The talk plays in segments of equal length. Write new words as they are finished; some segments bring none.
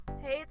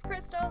Hey, it's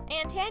Crystal.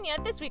 And Tanya.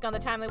 This week on The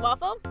Timely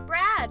Waffle,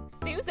 Brad.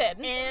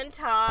 Susan. And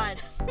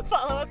Todd.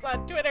 Follow us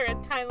on Twitter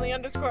at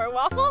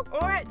timely_waffle.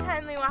 Or at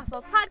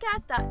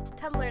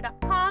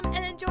timelywafflepodcast.tumblr.com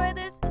and enjoy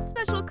this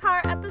special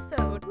car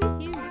episode.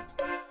 Woohoo!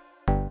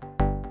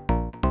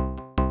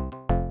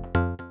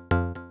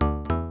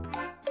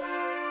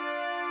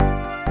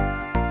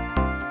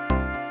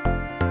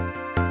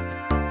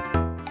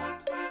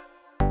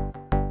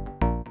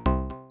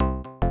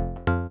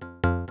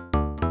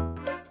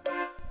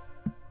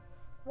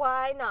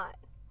 Why not?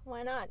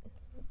 Why not?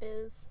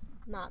 Is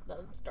not the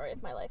story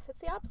of my life. It's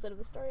the opposite of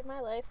the story of my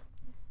life.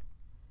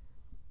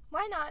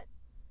 Why not?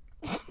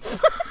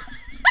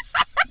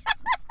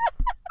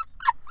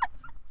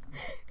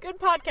 Good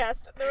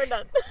podcast. Then we're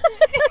done.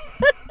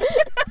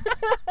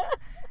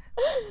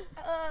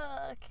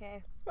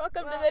 Okay.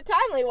 Welcome to The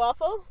Timely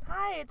Waffle.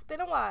 Hi, it's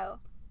been a while.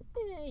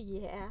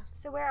 Yeah.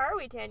 So where are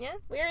we, Tanya?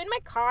 We're in my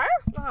car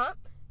Uh-huh.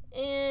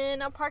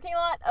 in a parking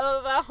lot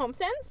of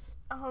HomeSense.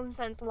 A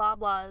HomeSense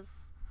Loblaws.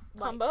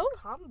 Combo?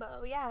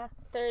 Combo, yeah.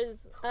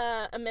 There's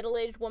a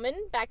middle-aged woman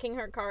backing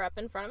her car up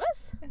in front of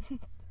us.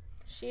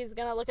 She's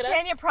gonna look at us.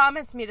 Tanya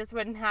promised me this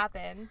wouldn't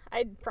happen.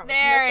 I promise.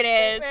 There it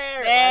is.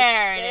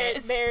 There it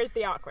is. There's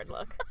the awkward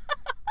look.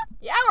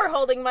 Yeah, we're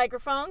holding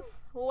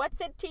microphones.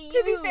 What's it to you?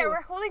 To be fair,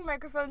 we're holding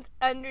microphones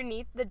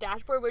underneath the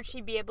dashboard where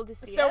she'd be able to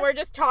see us. So we're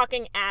just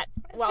talking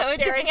while So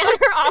staring at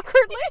her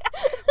awkwardly.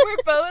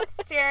 We're both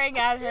staring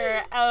at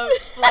her out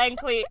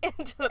blankly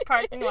into the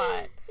parking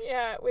lot.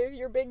 Yeah, with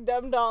your big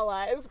dumb doll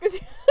eyes. Cause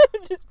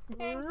just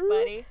Thanks,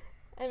 buddy.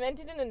 I meant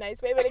it in a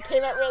nice way, but it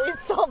came out really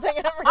insulting,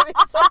 and I'm really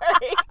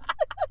sorry.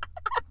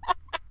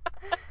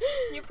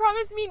 You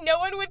promised me no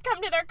one would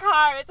come to their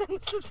cars, and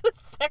this is the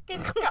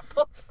second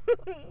couple.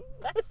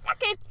 The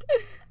second.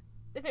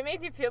 If it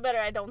makes you feel better,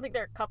 I don't think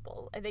they're a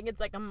couple. I think it's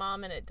like a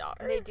mom and a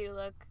daughter. They do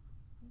look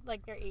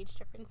like their age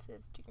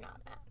differences do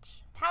not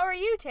match. How are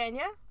you,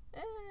 Tanya?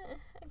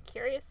 I'm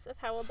curious of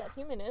how old that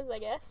human is, I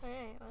guess.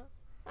 Alright, well.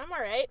 I'm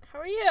alright. How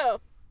are you?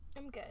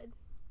 I'm good.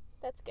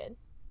 That's good.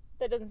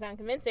 That doesn't sound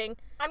convincing.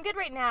 I'm good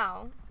right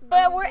now.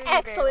 But we're doing very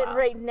excellent well.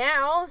 right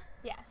now.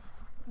 Yes.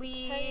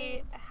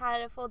 We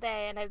had a full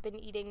day, and I've been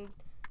eating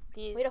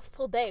these. We had a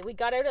full day. We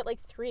got out at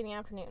like 3 in the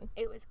afternoon.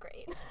 It was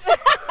great.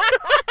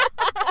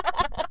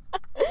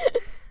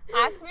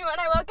 Ask me when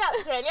I woke up,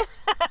 Tanya.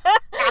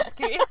 Ask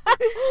me.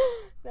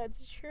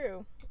 That's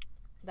true.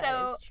 So,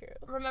 That is true.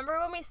 remember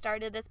when we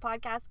started this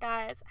podcast,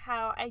 guys,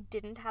 how I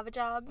didn't have a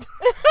job?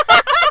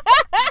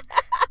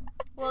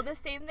 Well, the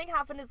same thing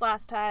happened as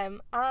last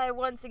time. I,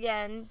 once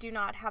again, do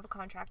not have a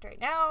contract right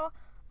now.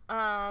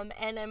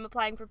 And I'm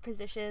applying for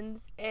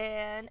positions,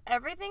 and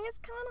everything is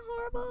kind of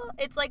horrible.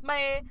 It's like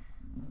my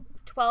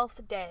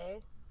 12th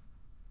day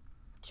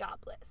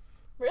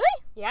jobless.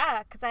 Really?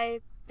 Yeah, because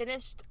I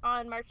finished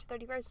on March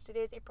 31st.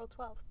 Today's April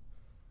 12th.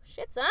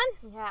 Shit, son.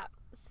 Yeah.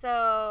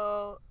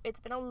 So it's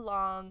been a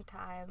long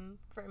time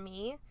for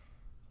me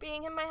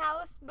being in my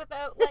house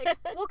without, like,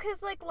 well,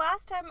 because, like,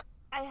 last time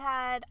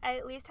I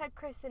at least had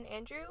Chris and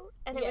Andrew,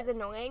 and it was Yes.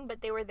 annoying, but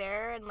they were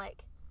there, and,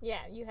 like,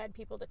 Yeah, you had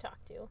people to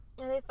talk to.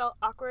 and they felt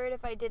awkward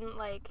if I didn't,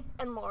 like,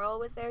 and Laurel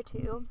was there,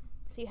 too.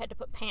 So you had to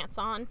put pants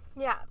on.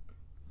 Yeah.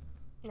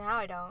 Now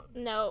I don't.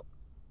 No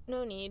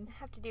need. I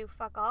have to do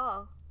fuck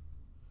all.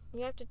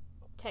 You have to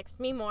text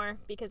me more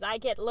because I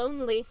get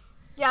lonely.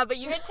 Yeah, but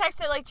you had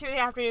texted, like, 2 in the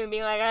afternoon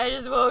being like, I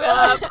just woke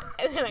up.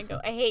 And then I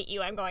go, I hate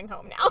you, I'm going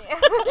home now.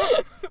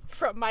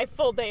 From my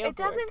full day of It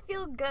doesn't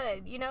feel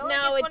good, you know?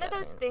 No, like, it's it one of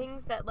those doesn't.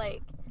 things that,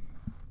 like,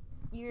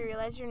 you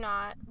realize you're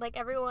not, like,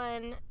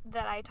 everyone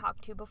that I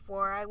talked to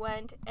before I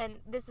went,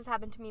 and this has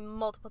happened to me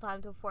multiple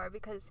times before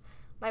because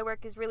my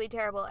work is really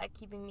terrible at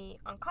keeping me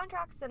on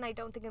contracts, and I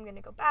don't think I'm going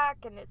to go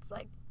back, and it's,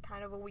 like,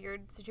 kind of a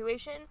weird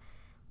situation,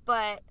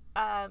 but,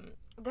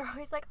 they're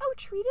always like, oh,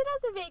 treat it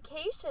as a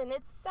vacation,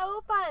 it's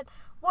so fun.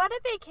 What a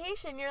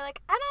vacation. You're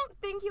like, I don't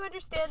think you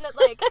understand that,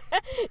 like...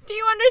 Do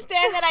you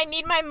understand that I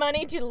need my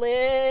money to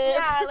live?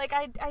 Yeah, like,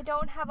 I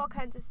don't have all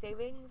kinds of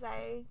savings.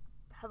 I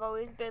have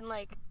always been,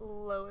 like,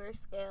 lower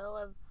scale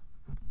of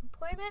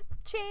employment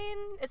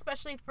chain,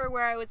 especially for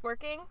where I was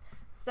working.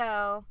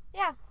 So,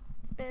 yeah,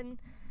 it's been...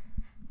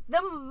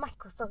 The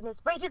microphone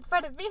is right in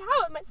front of me.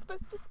 How am I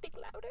supposed to speak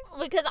louder?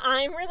 Because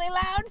I'm really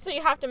loud, so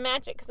you have to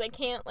match it because I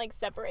can't, like,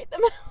 separate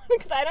them out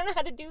because I don't know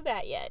how to do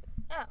that yet.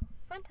 Oh,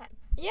 fun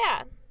times.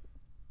 Yeah.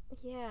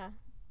 Yeah.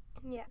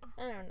 Yeah.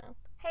 I don't know.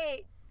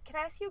 Hey, can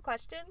I ask you a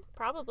question?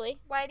 Probably.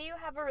 Why do you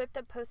have a ripped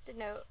up Post-it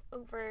note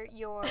over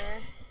your...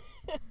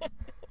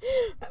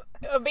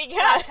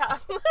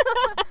 Because...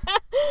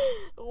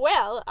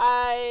 Well,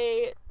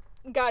 I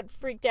got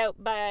freaked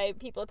out by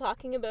people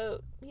talking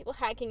about people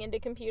hacking into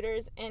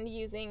computers and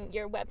using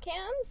your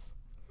webcams.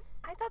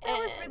 I thought that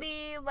was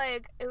really,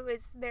 like, it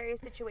was very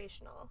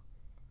situational.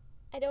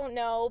 I don't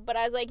know, but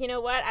I was like, you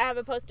know what? I have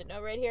a Post-it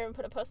note right here and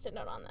put a Post-it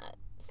note on that.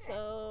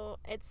 So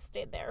it's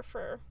stayed there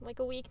for like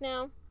a week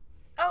now.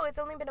 Oh, it's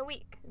only been a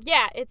week.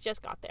 Yeah, it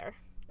just got there.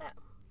 Oh.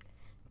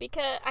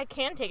 Because I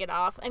can take it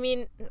off. I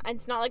mean,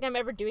 it's not like I'm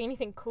ever doing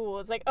anything cool.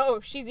 It's like, oh,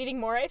 she's eating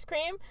more ice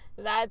cream?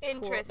 That's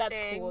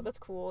Interesting. cool. That's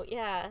cool.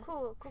 Yeah.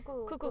 Cool. Cool.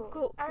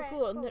 All right,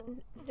 Cool.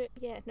 cool.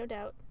 Yeah, no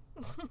doubt.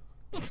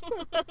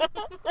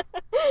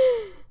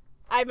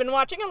 I've been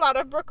watching a lot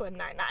of Brooklyn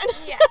Nine-Nine.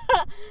 Yeah.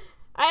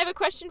 I have a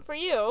question for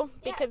you,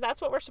 because Yes.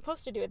 that's what we're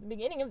supposed to do at the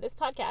beginning of this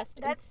podcast.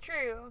 That's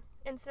true.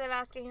 Instead of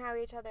asking how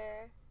each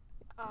other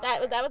are.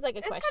 That was like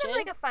a question. It's kind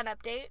of like a fun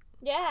update.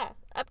 Yeah.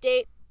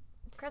 Update.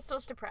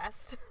 Crystal's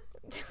depressed.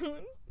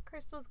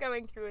 Crystal's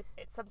going through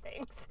some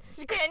things.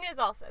 Tanya's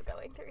also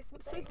going through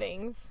some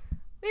things.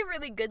 We have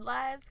really good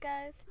lives,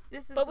 guys.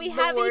 This is we the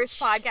have worst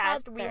each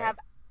podcast we other. have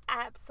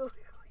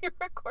absolutely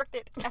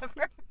recorded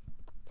ever.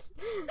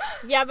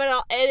 Yeah, but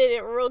I'll edit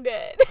it real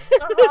good.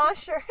 Oh,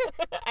 sure.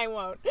 I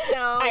won't.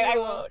 No, I you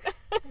won't.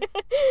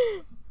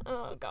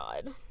 Oh,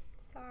 God.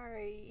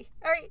 Sorry.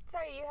 All right,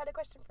 sorry, you had a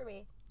question for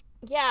me.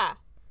 Yeah.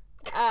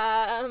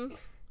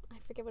 I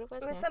forget what it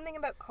was It was now. something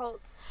about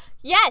cults.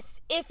 Yes!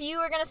 If you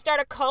were going to start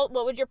a cult,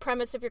 what would your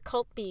premise of your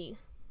cult be?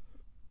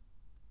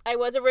 I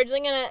was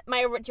originally going to... do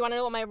you want to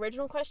know what my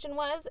original question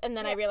was? And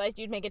then I realized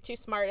you'd make it too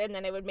smart, and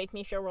then it would make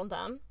me feel real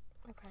dumb.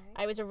 Okay.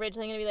 I was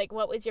originally going to be like,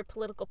 what was your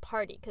political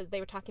party? Because they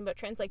were talking about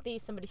trends like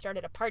these. Somebody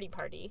started a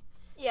party.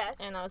 Yes.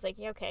 And I was like,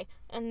 yeah, okay.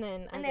 And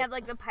then... And they have,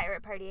 like, the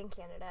pirate party in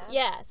Canada.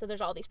 Yeah, so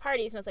there's all these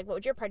parties, and I was like, what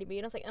would your party be?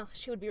 And I was like, oh,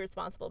 she would be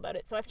responsible about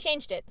it. So I've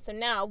changed it. So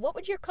now, what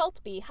would your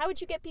cult be? How would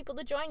you get people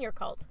to join your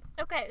cult?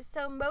 Okay,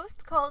 so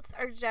most cults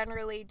are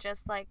generally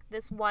just, like,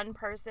 this one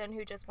person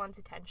who just wants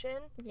attention.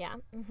 Yeah.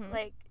 Mm-hmm.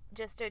 Like,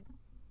 just a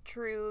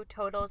true,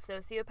 total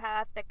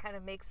sociopath that kind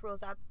of makes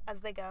rules up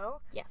as they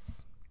go.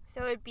 Yes.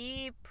 So it'd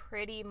be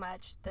pretty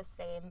much the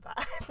same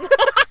vibe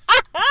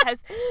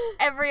as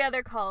every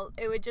other cult.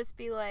 It would just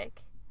be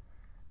like,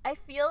 I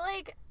feel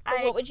like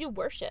But what would you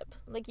worship?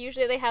 Like,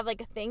 usually they have, like,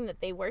 a thing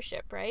that they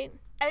worship, right?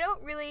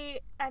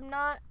 I'm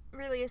not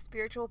really a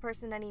spiritual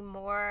person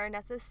anymore,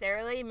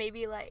 necessarily.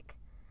 Maybe, like,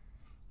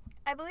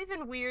 I believe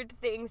in weird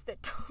things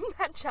that don't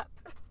match up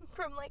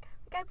from, like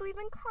I believe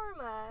in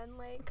karma and,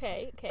 like...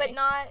 Okay. But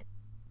not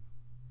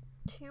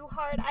too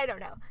hard. I don't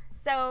know.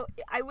 So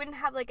I wouldn't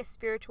have, like, a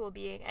spiritual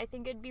being. I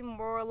think it'd be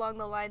more along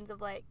the lines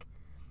of, like,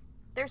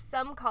 there's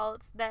some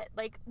cults that,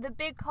 like, the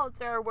big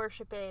cults are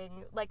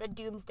worshiping, like, a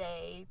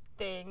doomsday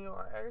thing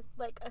or,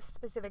 like, a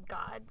specific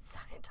god,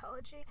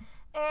 Scientology.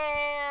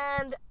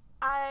 And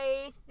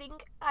I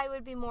think I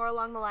would be more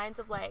along the lines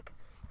of, like,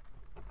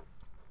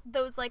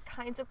 those, like,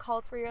 kinds of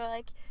cults where you're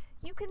like,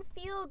 you can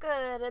feel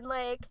good and,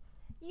 like,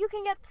 you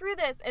can get through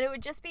this. And it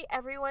would just be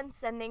everyone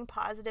sending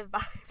positive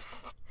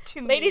vibes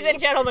to me. Ladies and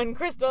gentlemen,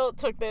 Crystal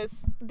took this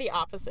the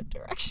opposite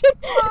direction.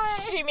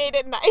 She made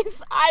it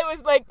nice. I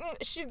was like,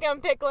 she's gonna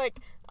pick, like,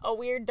 a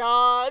weird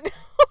dog.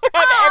 Or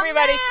have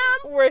everybody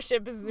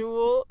worship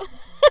Zool.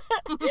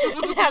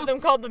 And have them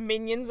called the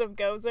minions of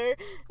Gozer.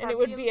 And it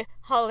would be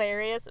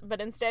hilarious.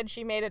 But instead,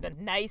 she made it a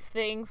nice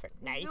thing for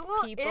nice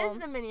people. Zool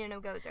is the minion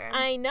of Gozer.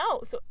 I know.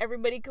 So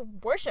everybody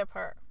could worship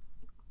her.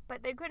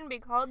 But they couldn't be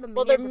called the minions.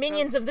 Well, they're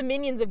minions of the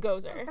minions of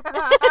Gozer.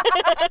 Oh,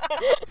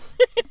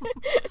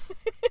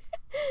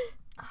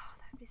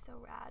 that'd be so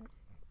rad.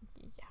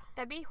 Yeah.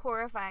 That'd be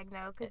horrifying,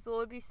 though, because Zool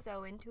would be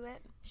so into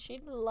it.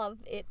 She'd love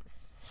it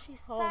so She's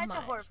such much.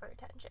 a whore for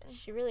attention.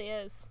 She really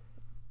is.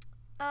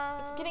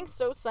 It's getting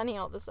so sunny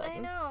all of a sudden. I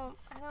know.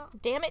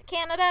 Damn it,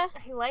 Canada.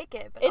 I like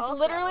it, but It's also,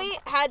 literally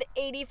had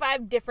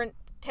 85 different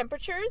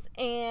temperatures,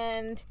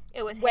 and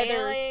it was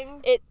weathers.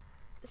 hailing.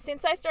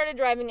 Since I started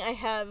driving,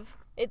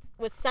 it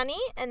was sunny,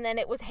 and then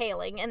it was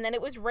hailing, and then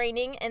it was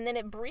raining, and then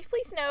it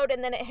briefly snowed,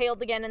 and then it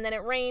hailed again, and then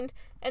it rained,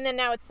 and then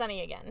now it's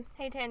sunny again.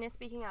 Hey, Tanya,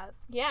 speaking of,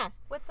 Yeah.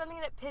 what's something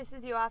that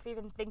pisses you off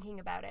even thinking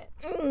about it?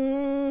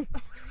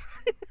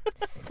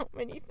 So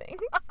many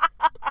things.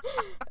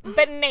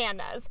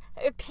 Bananas,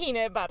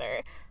 peanut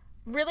butter,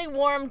 really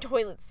warm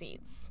toilet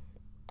seats.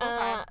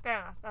 Okay, fair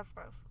enough. That's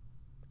gross.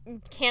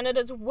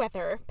 Canada's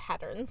weather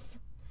patterns.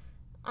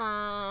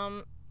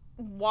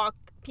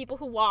 People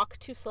who walk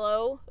too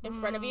slow in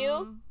front of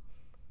you.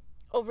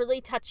 Overly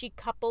touchy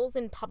couples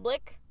in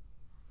public.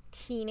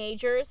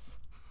 Teenagers.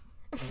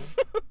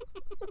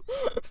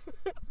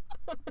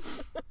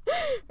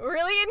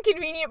 Really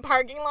inconvenient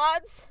parking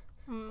lots.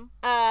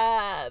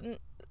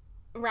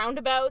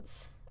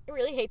 Roundabouts. I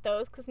really hate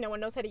those because no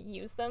one knows how to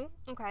use them.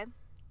 Okay.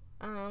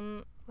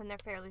 When they're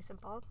fairly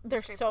simple.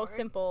 They're so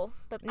simple,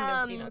 but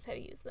nobody knows how to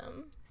use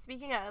them.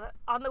 Speaking of,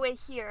 on the way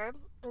here,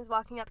 I was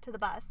walking up to the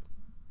bus,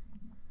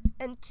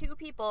 and two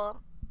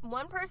people,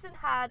 one person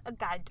had a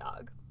guide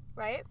dog,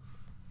 right?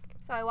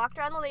 So I walked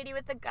around the lady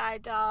with the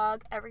guide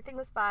dog, everything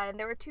was fine.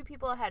 There were two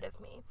people ahead of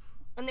me,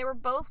 and they were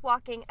both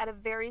walking at a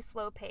very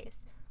slow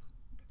pace.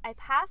 I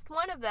passed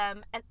one of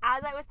them, and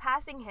as I was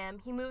passing him,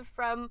 he moved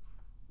from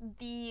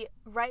the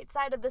right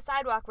side of the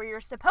sidewalk where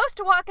you're supposed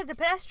to walk as a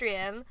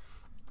pedestrian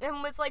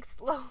and was, like,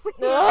 slowly moving into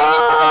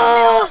the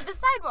middle of the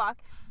sidewalk.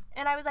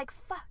 And I was like,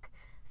 fuck.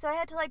 So I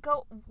had to, like,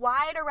 go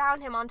wide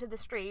around him onto the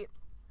street.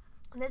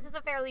 And this is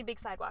a fairly big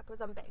sidewalk. It was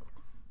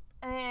unbanked.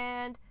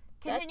 And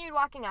continued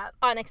walking up.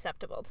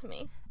 Unacceptable to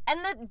me.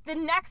 And the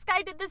next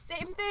guy did the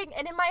same thing,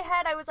 and in my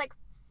head I was like,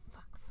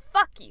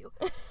 fuck you.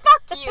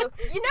 Fuck you.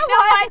 You know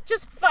what?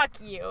 Just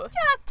fuck you.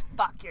 Just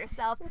fuck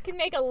yourself. We can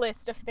make a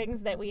list of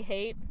things that we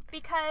hate.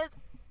 Because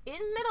in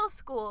middle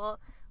school,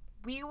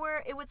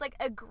 it was like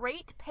a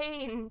great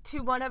pain to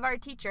one of our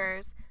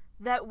teachers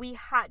that we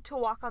had to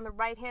walk on the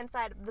right-hand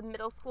side of the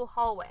middle school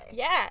hallway.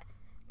 Yeah,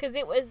 because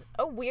it was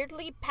a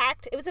weirdly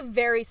packed, it was a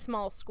very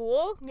small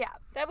school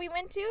that we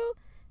went to.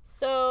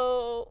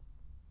 So,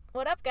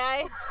 what up,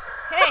 guy?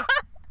 Hey.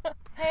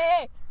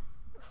 Hey.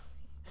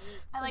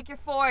 I like your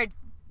Ford.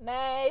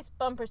 Nice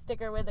bumper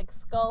sticker with a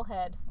skull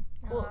head.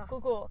 Cool,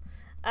 cool.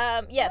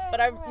 Yes, but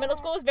our middle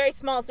school was very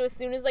small, so as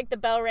soon as, like, the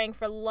bell rang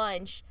for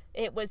lunch,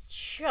 it was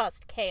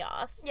just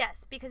chaos.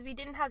 Yes, because we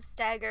didn't have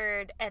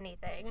staggered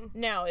anything.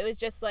 No, it was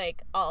just,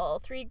 like, all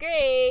 3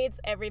 grades,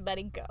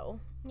 everybody go.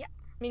 Yeah.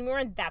 I mean, we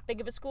weren't that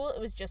big of a school. It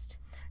was just...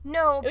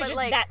 No, it was but, just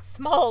like, that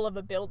small of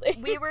a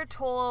building. We were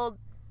told,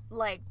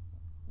 like,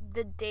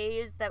 the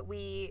days that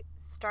we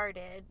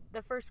started,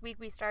 the first week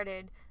we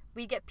started,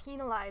 we get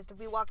penalized if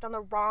we walked on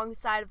the wrong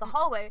side of the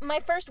hallway. My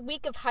first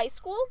week of high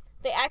school,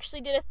 they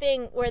actually did a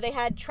thing where they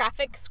had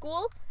traffic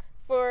school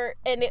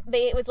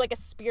it was like a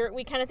spirit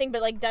week kind of thing,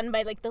 but like done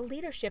by like the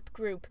leadership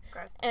group.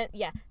 Gross. And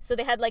yeah, so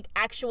they had like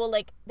actual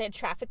like they had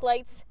traffic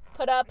lights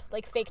put up,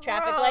 like fake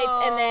traffic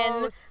lights, and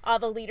then all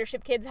the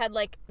leadership kids had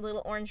like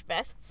little orange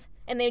vests,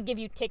 and they'd give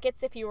you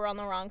tickets if you were on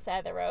the wrong side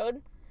of the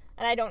road.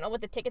 And I don't know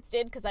what the tickets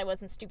did because I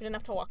wasn't stupid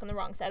enough to walk on the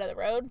wrong side of the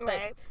road,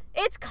 but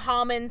it's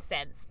common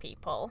sense,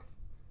 people.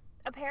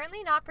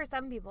 Apparently not for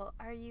some people.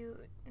 Are you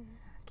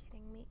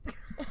kidding me?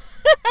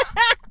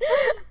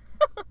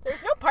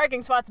 There's no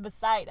parking spots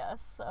beside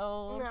us,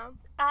 so...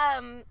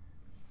 No.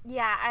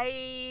 Yeah,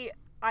 I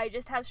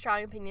just have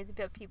strong opinions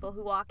about people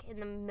who walk in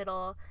the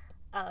middle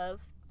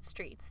of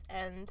streets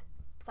and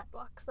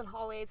sidewalks and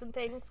hallways and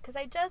things, because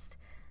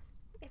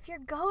if you're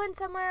going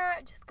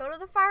somewhere, just go to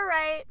the far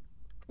right.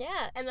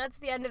 Yeah. And that's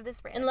the end of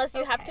this rant. Unless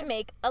you have to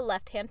make a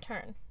left-hand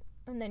turn.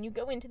 And then you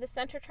go into the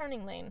center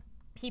turning lane.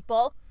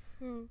 People.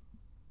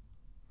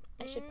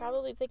 I should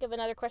probably think of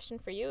another question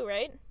for you,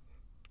 right?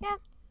 Yeah.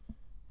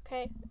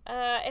 Okay.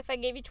 If I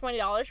gave you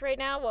 $20 right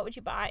now, what would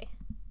you buy?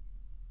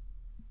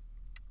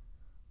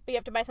 But you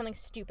have to buy something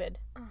stupid.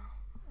 Oh,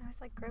 I was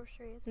like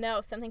groceries.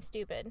 No, something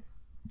stupid.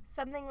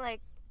 Something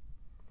like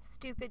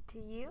stupid to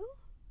you?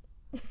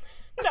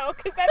 No,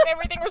 because that's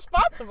everything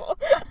responsible.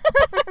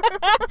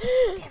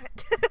 Damn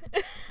it.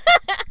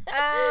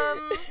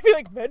 It'd be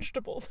like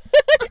vegetables.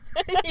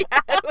 Yeah,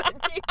 it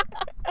would be.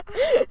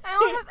 I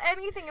don't have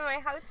anything in my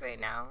house right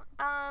now.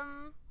 I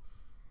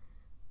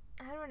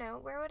don't know.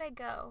 Where would I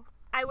go?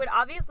 I would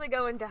obviously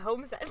go into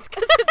HomeSense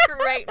because it's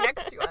right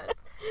next to us.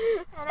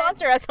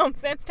 Sponsor us,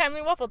 HomeSense, Oh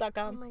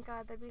timelywaffle.com. my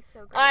god, that'd be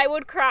so great. I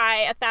would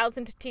cry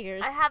 1,000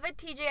 tears. I have a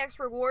TJX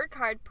reward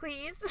card,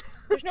 please.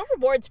 There's no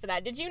rewards for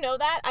that. Did you know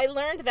that? I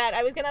learned that.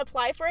 I was going to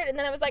apply for it, and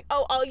then I was like,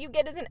 oh, all you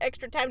get is an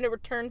extra time to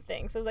return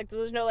things. So I was like,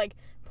 there's no, like,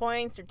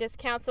 points or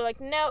discounts. So,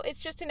 like, no, it's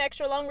just an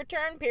extra long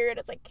return period.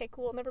 It's like, okay,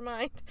 cool, never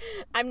mind.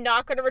 I'm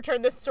not going to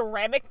return this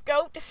ceramic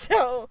goat,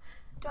 so...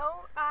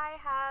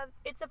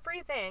 It's a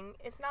free thing.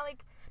 It's not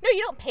like... No,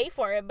 you don't pay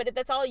for it, but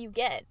that's all you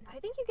get. I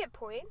think you get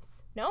points.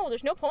 No,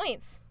 there's no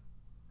points.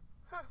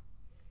 Huh.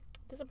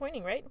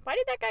 Disappointing, right? Why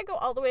did that guy go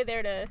all the way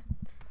there to...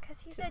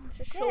 Because he said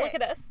to look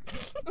at us.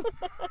 This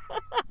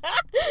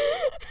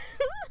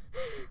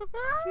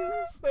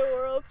is the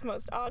world's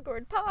most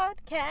awkward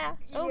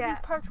podcast. Oh, Yeah. he's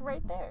parked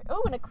right there.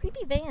 Oh, in a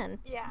creepy van.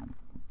 Yeah.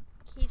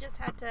 He just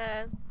had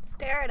to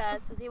stare at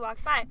us as he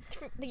walked by.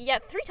 Yeah,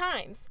 3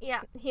 times.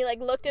 Yeah. He, like,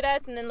 looked at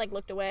us and then, like,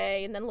 looked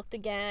away and then looked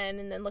again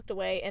and then looked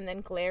away and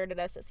then glared at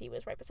us as he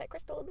was right beside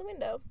Crystal in the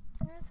window.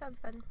 That sounds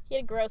fun. He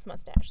had a gross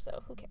mustache,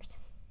 so who cares?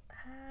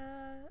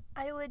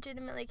 I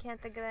legitimately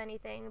can't think of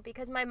anything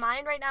because my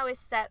mind right now is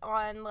set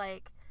on,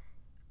 like...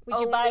 Would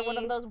you buy one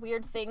of those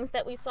weird things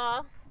that we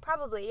saw?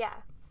 Probably, yeah.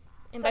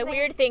 And by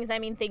weird things, I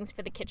mean things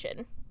for the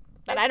kitchen.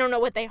 But I don't know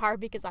what they are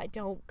because I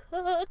don't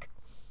cook.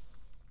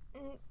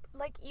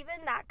 Like,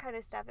 even that kind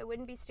of stuff, it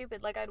wouldn't be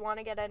stupid. Like, I'd want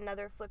to get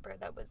another flipper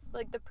that was,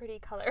 like, the pretty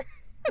color.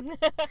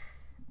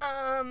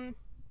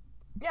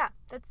 Yeah,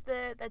 that's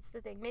the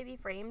thing. Maybe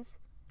frames.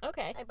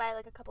 Okay. I buy,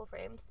 like, a couple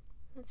frames.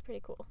 That's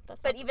pretty cool.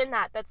 But even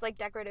that's, like,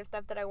 decorative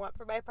stuff that I want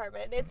for my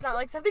apartment. It's not,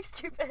 like, something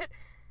stupid.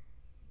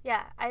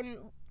 Yeah,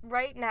 I'm,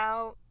 right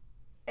now,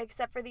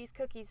 except for these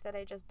cookies that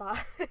I just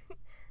bought,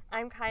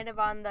 I'm kind of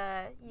on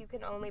you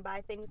can only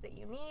buy things that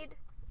you need.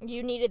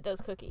 You needed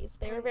those cookies.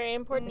 They were very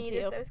important to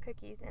you. I needed those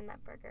cookies and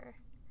that burger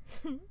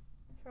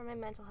for my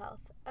mental health.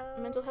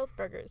 Mental health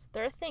burgers.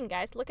 They're a thing,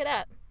 guys. Look it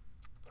up.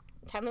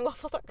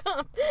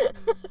 timelywaffle.com.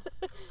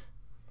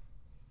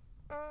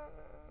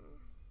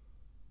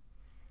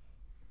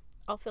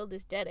 I'll fill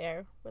this dead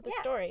air with a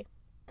story.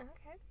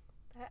 Okay.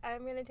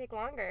 I'm going to take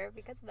longer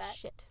because of that.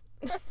 Shit.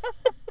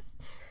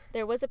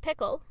 There was a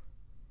pickle,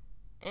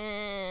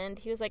 and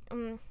he was like,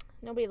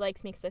 nobody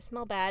likes me because I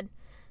smell bad.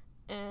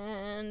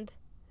 And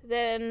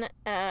then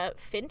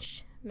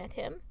Finch met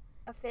him,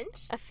 A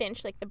finch? A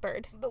finch, like the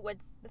bird. But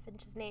what's the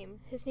finch's name?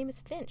 His name is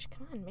Finch.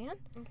 Come on, man.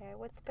 Okay,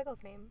 what's the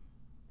pickle's name?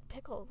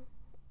 Pickle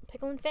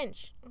and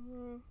Finch.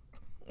 Mm.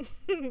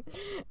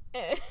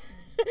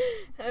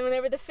 And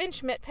whenever the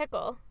Finch met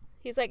Pickle,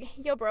 he's like,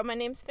 yo, bro, my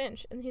name's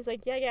Finch. And he's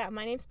like, yeah,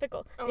 my name's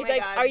Pickle. Oh he's my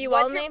like, God. are you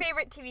What's all your named?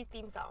 favorite TV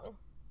theme song?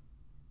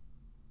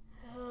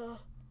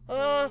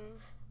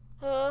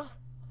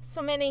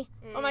 So many.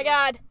 Oh my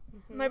God.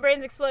 My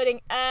brain's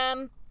exploding.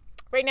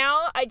 Right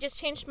now, I just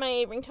changed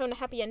my ringtone to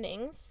Happy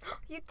Endings.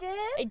 You did?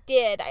 I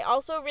did. I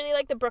also really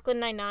like the Brooklyn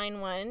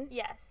Nine-Nine one.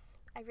 Yes.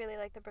 I really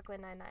like the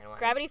Brooklyn Nine-Nine one.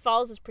 Gravity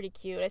Falls is pretty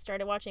cute. I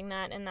started watching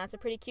that, and that's a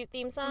pretty cute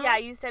theme song. Yeah,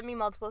 you sent me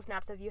multiple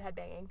snaps of you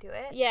headbanging to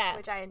it. Yeah.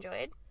 Which I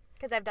enjoyed,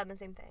 because I've done the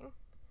same thing.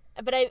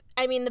 But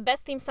I mean, the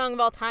best theme song of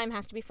all time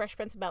has to be Fresh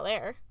Prince of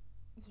Bel-Air.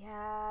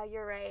 Yeah,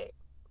 you're right.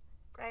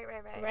 Right.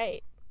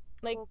 Right.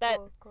 Like,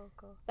 Cool.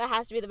 that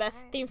has to be the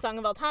best Right. theme song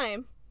of all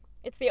time.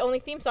 It's the only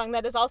theme song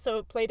that is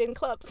also played in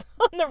clubs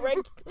on the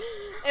regular.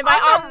 And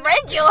by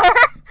regular?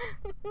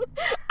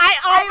 I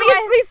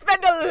obviously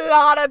spend a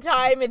lot of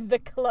time in the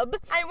club.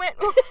 I went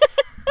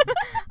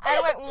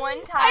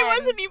one time. I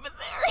wasn't even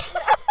there.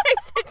 I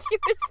sent you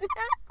a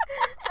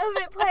snap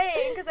of it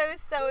playing because I was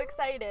so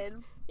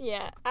excited.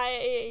 Yeah,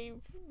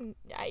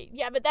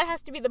 yeah, but that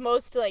has to be the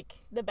most, like,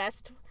 the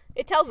best.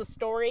 It tells a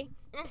story,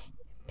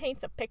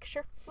 paints a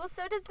picture. Well,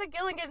 so does the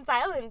Gilligan's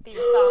Island theme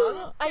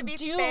song. I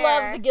do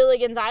love the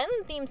Gilligan's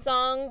Island theme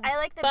song. I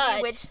like the but...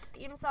 Bewitched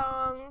theme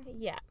song.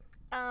 Yeah.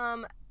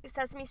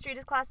 Sesame Street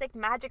is classic.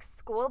 Magic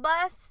School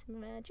Bus.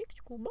 Magic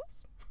School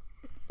Bus.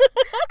 I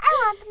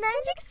want the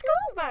Magic School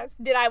Bus.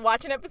 Did I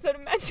watch an episode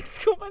of Magic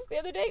School Bus the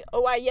other day?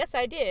 Oh, yes,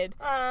 I did.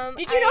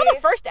 Did you know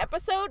the first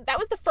episode? That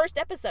was the first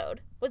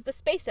episode. Was the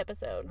space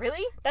episode.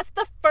 Really? That's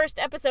the first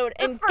episode.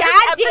 The and first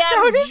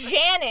goddamn episode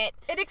Janet.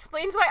 It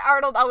explains why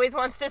Arnold always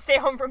wants to stay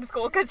home from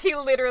school because he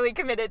literally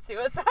committed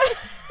suicide.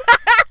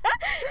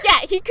 Yeah,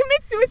 he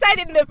commits suicide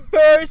in the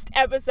first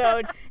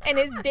episode, and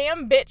his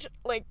damn bitch,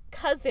 like,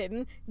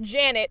 cousin,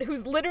 Janet,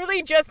 who's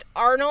literally just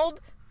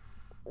Arnold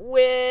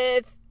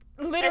with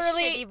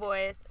literally a shitty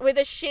voice. with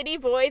a shitty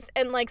voice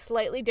and, like,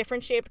 slightly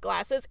different shaped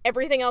glasses.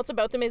 Everything else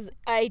about them is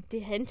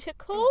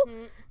identical,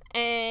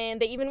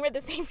 and they even wear the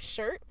same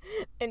shirt,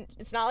 and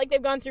it's not like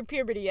they've gone through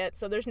puberty yet,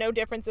 so there's no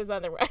differences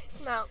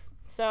otherwise. No.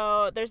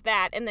 So there's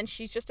that, and then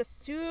she's just a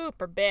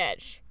super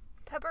bitch.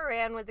 Pepper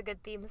Ann was a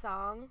good theme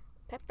song.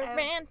 Pepper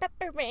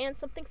Ann,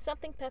 something,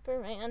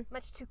 Pepper Ann.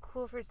 Much too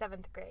cool for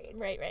 7th grade.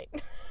 Right.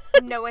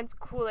 No one's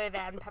cooler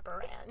than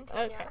Pepper Ann.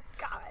 Tanya. Okay.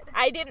 God.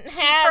 I didn't She's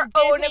have her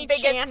own Disney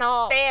biggest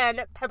Channel.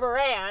 fan, Pepper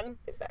Ann.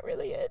 Is that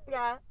really it?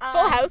 Yeah.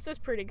 Full House is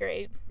pretty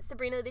great.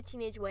 Sabrina the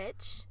Teenage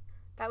Witch.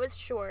 That was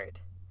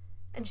short.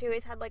 And she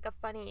always had, like, a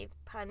funny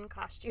pun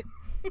costume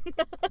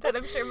that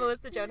I'm sure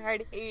Melissa Joan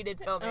Hart hated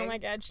filming. Oh my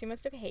God, she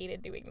must have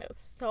hated doing those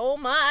so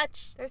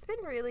much. There's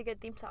been really good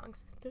theme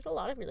songs. There's a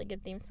lot of really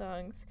good theme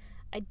songs.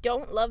 I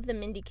don't love the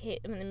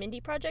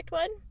Mindy Project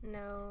one.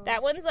 No.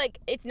 That one's, like,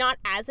 it's not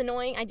as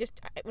annoying.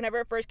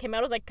 Whenever it first came out,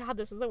 I was like, God,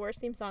 this is the worst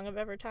theme song of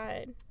ever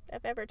times. I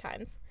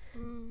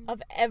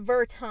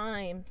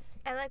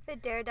like the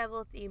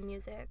Daredevil theme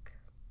music.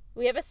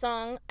 We have a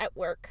song at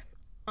work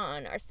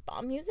on our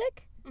spa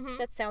music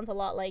that sounds a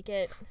lot like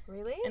it.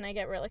 Really? And I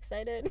get real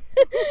excited.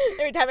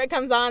 Every time it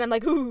comes on, I'm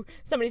like, ooh,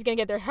 somebody's gonna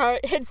get their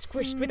head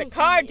squished with a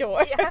car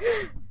door. Yeah.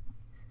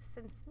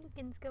 Some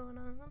sneaking's going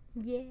on.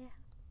 Yeah.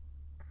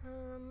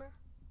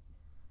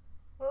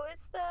 What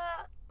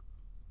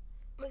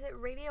was it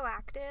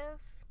Radioactive?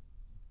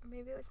 Or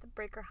maybe it was the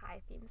Breaker High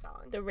theme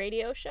song. The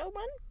radio show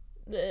one?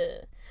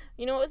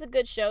 You know what was a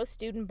good show?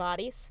 Student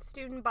Bodies.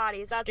 Student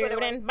Bodies. That's what it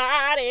was. Student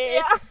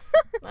Bodies. Yeah.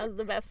 That was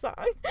the best song.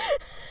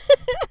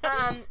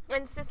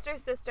 And Sister,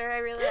 I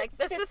really like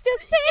the Sister.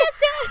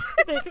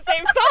 The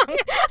same song.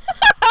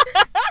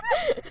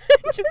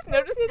 Just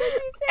notice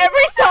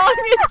every song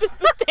is just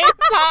the same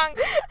song.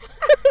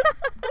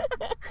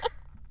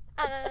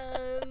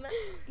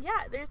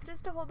 Yeah, there's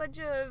just a whole bunch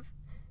of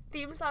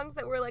theme songs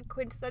that were, like,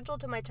 quintessential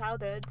to my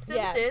childhood.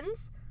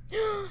 Simpsons.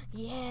 Yeah.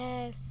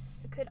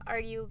 Yes. Could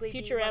arguably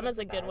be Futurama's one a of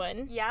the good best.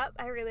 one. Yep,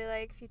 I really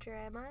like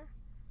Futurama.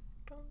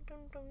 Dun, dun,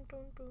 dun,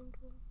 dun, dun,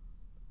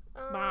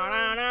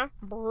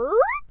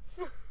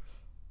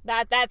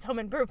 dun. That's Home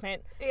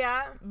Improvement.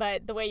 Yeah.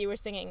 But the way you were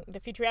singing the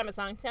Futurama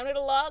song sounded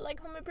a lot like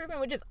Home Improvement,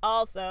 which is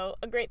also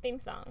a great theme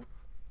song.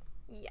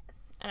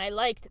 Yes. And I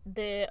liked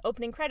the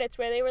opening credits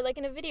where they were, like,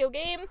 in a video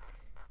game,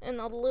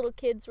 and all the little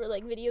kids were,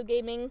 like, video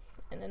gaming,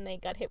 and then they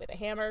got hit with a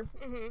hammer,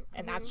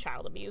 and that's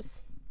child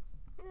abuse.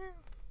 Yeah,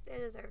 they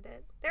deserved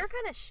it. They were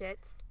kind of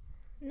shits.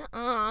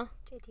 Nuh-uh.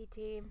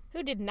 JTT.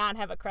 Who did not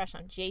have a crush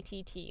on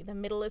JTT, the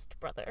middleest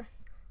brother?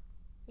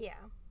 Yeah.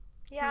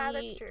 Yeah, He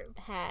that's true.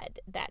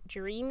 had that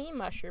dreamy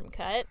mushroom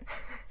cut.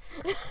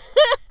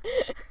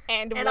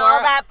 and And wore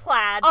all that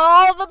plaid.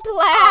 all the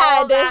plaid.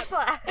 All that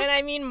plaid. And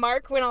I mean,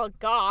 Mark went all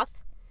goth.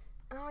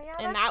 Oh, yeah,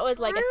 And that's that was,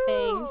 like, a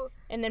thing. true.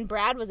 And then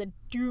Brad was a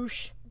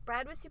douche.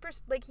 Brad was super,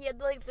 like, he had,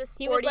 like, the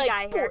He was sporty like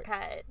guy sports.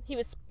 haircut.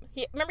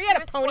 Remember he had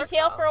a was sports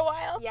ponytail though. for a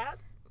while? Yeah.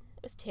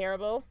 It was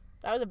terrible.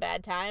 That was a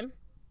bad time.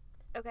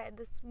 Okay,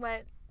 this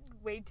went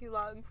way too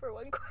long for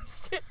one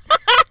question.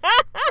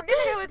 We're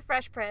gonna go with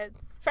Fresh Prince.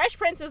 Fresh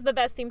Prince is the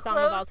best theme song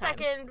of all Close time.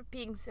 second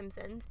being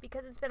Simpsons,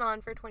 because it's been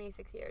on for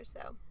 26 years,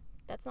 so.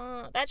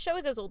 That show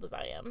is as old as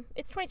I am.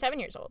 It's 27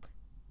 years old.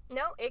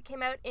 No, it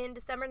came out in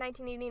December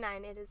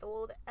 1989. It is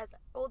old as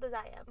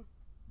I am.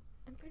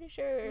 I'm pretty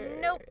sure.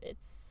 Nope.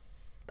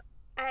 It's.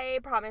 I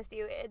promise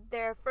you,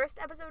 their first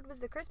episode was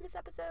the Christmas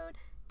episode,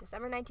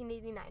 December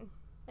 1989.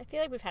 I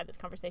feel like we've had this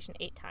conversation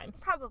 8 times.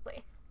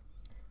 Probably.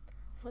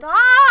 Stop!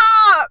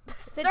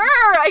 Sir,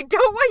 I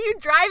don't want you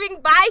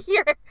driving by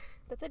here.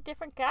 That's a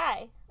different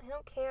guy. I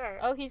don't care.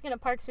 Oh, he's gonna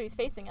park so he's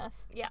facing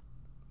us. Yeah.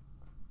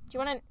 Do you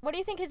wanna... What do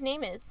you think his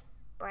name is?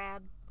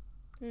 Brad.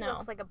 He No.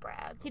 looks like a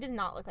Brad. He does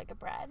not look like a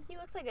Brad. He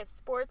looks like a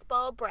sports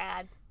ball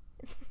Brad.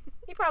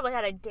 He probably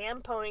had a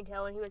damn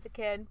ponytail when he was a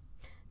kid.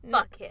 No.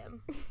 Fuck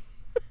him.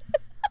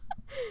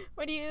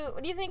 What do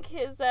you think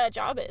his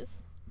job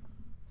is?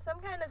 Some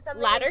kind of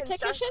something. Ladder in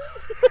construction.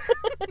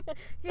 technician?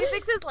 He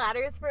fixes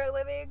ladders for a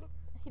living.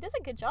 He does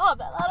a good job.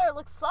 That ladder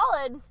looks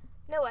solid.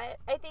 You know what?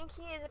 I think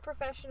he is a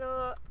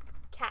professional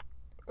cat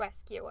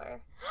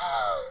rescuer.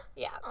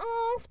 Yeah.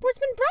 Oh,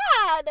 Sportsman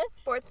Brad.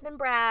 Sportsman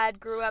Brad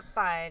grew up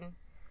fine.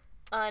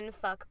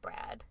 Unfuck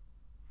Brad.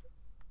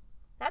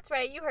 That's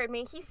right, you heard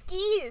me. He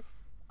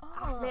skis.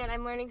 Oh man,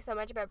 I'm learning so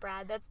much about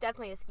Brad. That's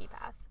definitely a ski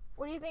pass.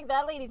 What do you think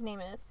that lady's name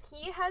is?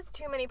 He has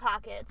too many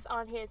pockets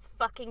on his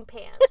fucking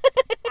pants.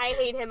 I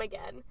hate him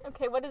again.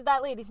 Okay, what is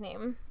that lady's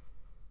name?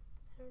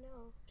 I don't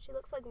know. She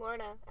looks like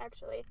Lorna,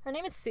 actually. Her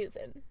name is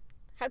Susan.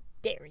 How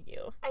dare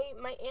you?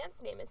 My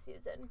aunt's name is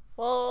Susan.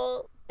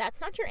 Well,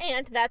 that's not your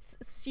aunt. That's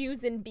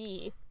Susan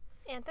B.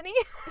 Anthony?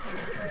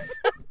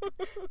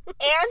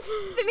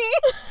 Anthony?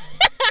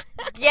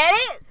 Get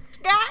it,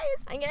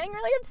 guys? I'm getting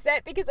really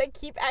upset because I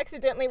keep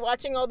accidentally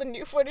watching all the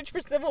new footage for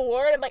Civil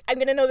War, and I'm like, I'm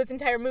gonna know this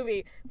entire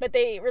movie. But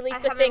they released I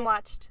a thing. haven't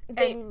watched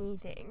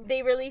anything.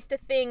 They released a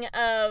thing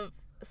of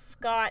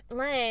Scott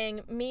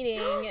Lang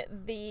meeting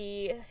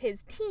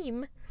his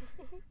team,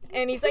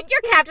 and he's like,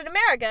 "You're Captain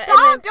America." Stop!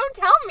 And then, Don't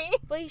tell me.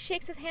 but he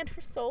shakes his hand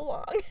for so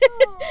long.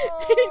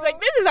 Aww. And he's like,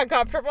 "This is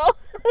uncomfortable,"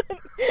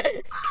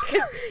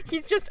 because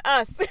he's just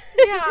us.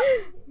 Yeah.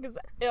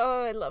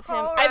 Oh, I love him.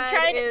 Paul I'm Rudd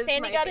trying. is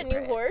Sandy my got a new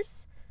favorite.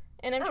 horse,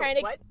 and I'm trying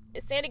to. What?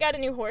 Sandy got a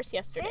new horse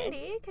yesterday.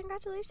 Sandy,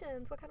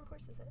 congratulations. What kind of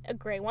horse is it? A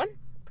gray one.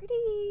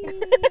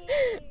 Pretty.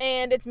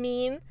 And it's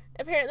mean,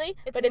 apparently.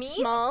 It's but it's mean?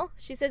 small.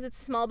 She says it's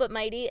small but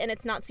mighty, and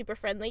it's not super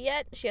friendly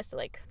yet. She has to,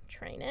 like,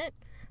 train it.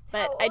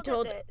 But How I old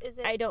told... is it? Is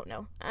it? I don't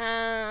know.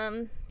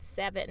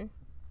 7.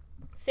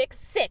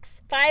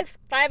 6. 5,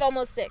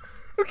 almost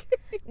 6. Okay.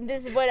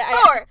 This is what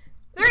 4,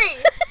 3,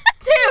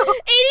 2,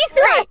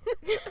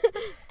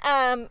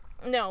 83!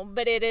 No,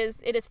 but it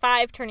is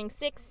 5 turning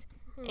 6,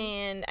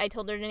 and I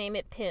told her to name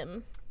it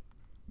Pim,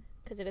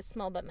 because it is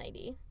small but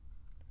mighty.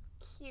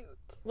 Cute.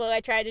 Well, I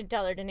tried to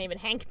tell her to name it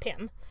Hank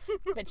Pym,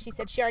 but she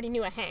said she already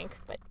knew a Hank,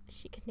 but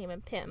she could name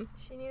him Pym.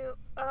 She knew.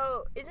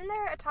 Oh, isn't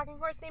there a talking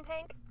horse named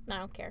Hank? I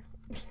don't care.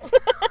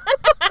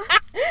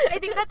 I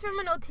think that's from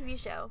an old TV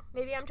show.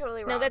 Maybe I'm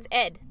totally wrong. No, that's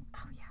Ed.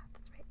 Oh yeah,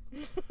 that's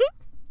right.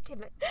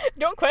 Damn it.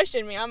 Don't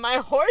question me on my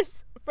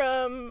horse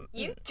from...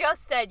 You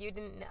just said you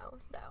didn't know,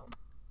 so.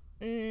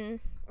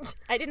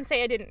 I didn't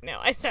say I didn't know.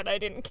 I said I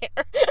didn't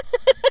care.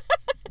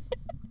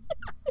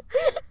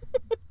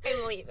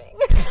 I'm leaving.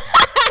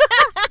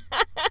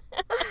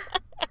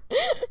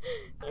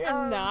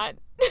 You're not.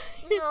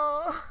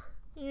 No.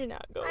 You're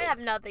not going. I have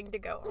nothing to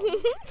go on.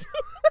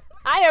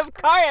 I have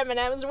car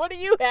M&Ms. What do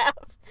you have?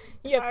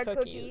 You have Car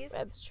cookies. cookies.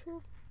 That's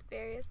true.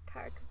 Various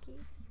car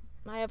cookies.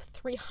 I have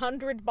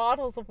 300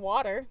 bottles of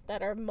water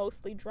that are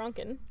mostly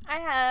drunken. I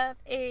have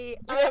a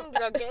have-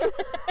 undrunken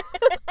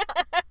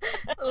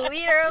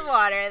liter of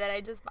water that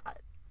I just bought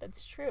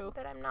That's true.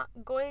 that I'm not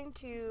going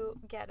to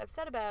get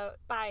upset about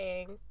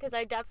buying because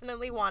I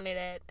definitely wanted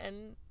it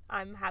and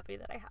I'm happy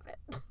that I have it.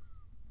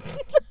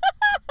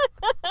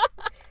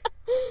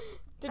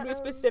 Did we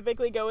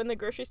specifically go in the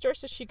grocery store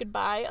so she could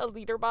buy a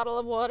liter bottle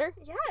of water?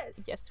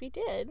 Yes. Yes, we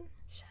did.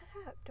 Shut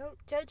up. Don't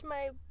judge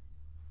my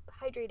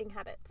hydrating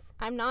habits.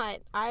 I'm not.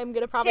 I'm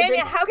gonna probably Tanya,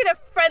 drink... how can a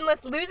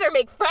friendless loser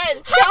make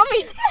friends? Tell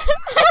me.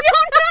 I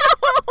don't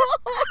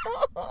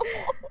know.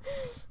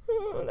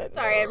 Oh, that's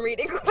Sorry, I'm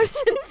reading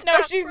questions. No,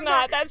 now she's from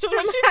not. that- That's just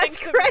from what she that thinks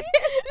of me. credit.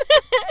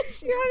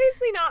 She You're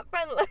obviously not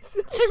friendless.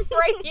 I'm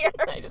right here.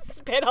 I just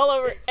spit all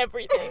over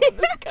everything in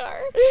this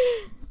car.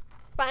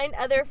 Find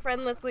other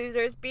friendless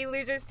losers. Be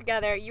losers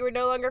together. You are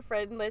no longer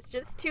friendless.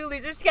 Just two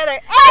losers together.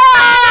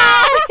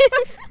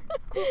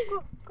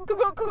 Cool.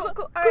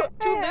 All right,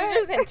 Two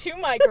losers and 2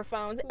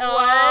 microphones. What's Oh,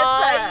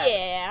 up?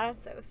 yeah.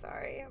 So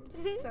sorry. I'm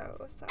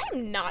so sorry.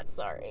 I'm not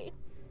sorry.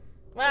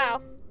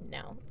 Wow.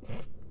 No.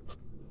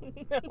 No.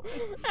 I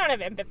don't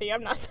have empathy.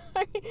 I'm not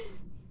sorry.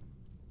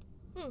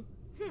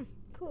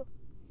 Cool.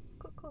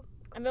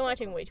 I've been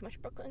watching way too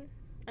much Brooklyn.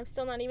 I'm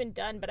still not even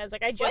done, but I was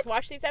like, I just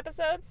watched these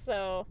episodes,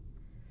 so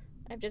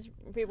I've just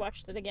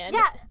rewatched it again.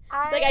 Yeah,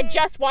 I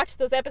just watched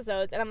those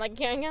episodes, and I'm like,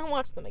 yeah, I'm gonna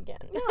watch them again.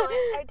 No,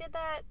 I did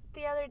that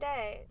the other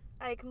day.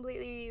 I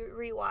completely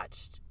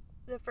rewatched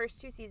the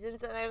first 2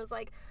 seasons, and I was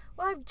like,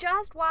 well, I've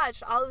just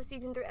watched all of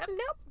season 3. I'm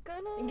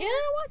gonna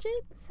watch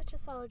it. It's such a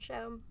solid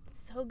show.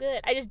 So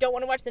good. I just don't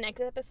want to watch the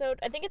next episode.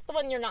 I think it's the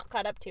one you're not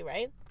caught up to,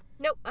 right?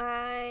 Nope.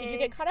 Did you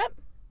get caught up?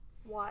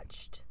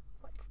 Watched.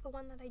 What's the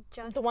one that I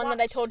just The one watched?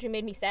 that I told you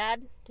made me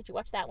sad? Did you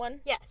watch that one?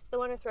 Yes, the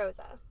one with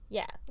Rosa.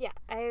 Yeah. Yeah,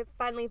 I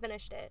finally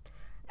finished it.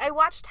 I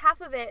watched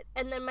half of it,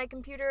 and then my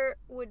computer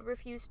would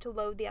refuse to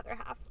load the other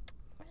half.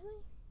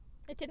 Really?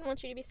 It didn't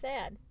want you to be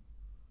sad.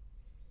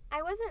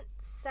 I wasn't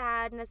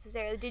sad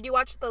necessarily. Did you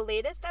watch the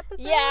latest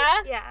episode? Yeah.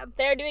 Yeah.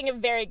 They're doing a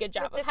very good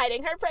job of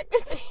hiding her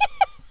pregnancy.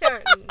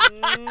 They're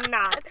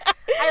not.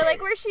 I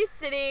like where she's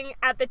sitting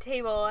at the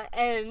table,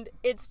 and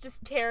it's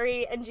just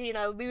Terry and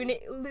Gina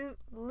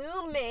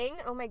looming,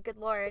 oh my good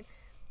lord,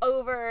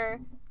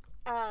 over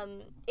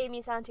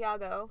Amy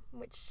Santiago,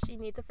 which she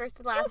needs a first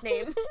and last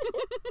name.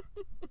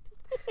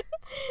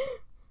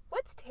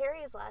 What's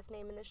Terry's last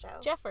name in the show?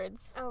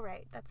 Jeffords. Oh,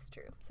 right. That's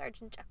true.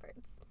 Sergeant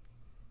Jeffords.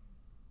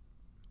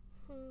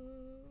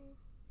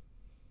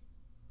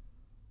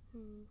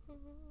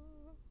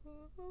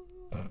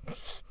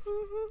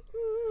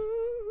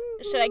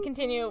 Should I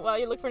continue while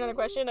you look for another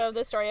question of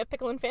the story of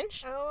Pickle and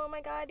Finch? Oh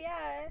my god,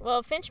 yeah.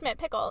 Well, Finch met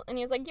Pickle, and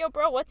he was like, yo,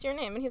 bro, what's your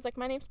name? And he's like,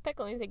 my name's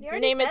Pickle. And he's like, You your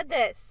already name said is...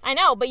 this. I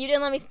know, but you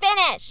didn't let me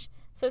finish!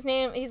 So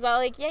he's all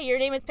like, yeah, your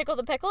name is Pickle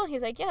the Pickle? And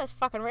he's like, yeah, that's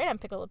fucking right, I'm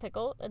Pickle the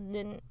Pickle. And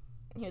then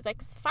he was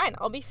like, fine,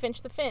 I'll be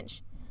Finch the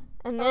Finch.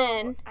 And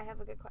then... I have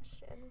a good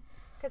question.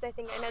 Because I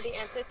think I know the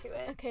answer to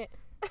it. Okay.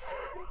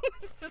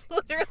 This is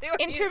literally what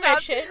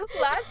Intermission. you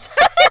stopped last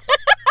time.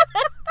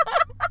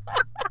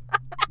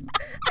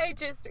 I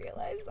just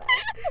realized that.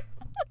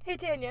 Hey,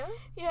 Tanya.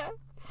 Yeah.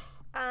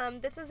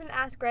 This is an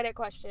Ask Reddit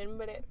question,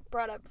 but it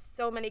brought up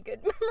so many good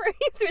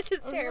memories, which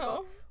is terrible.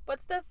 No.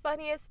 What's the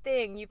funniest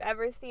thing you've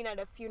ever seen at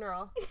a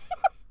funeral?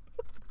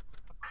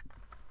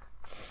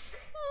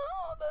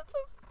 Oh, that's a...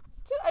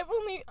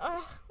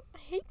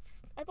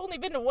 I've only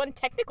been to one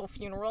technical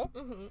funeral.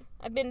 Mm-hmm.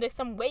 I've been to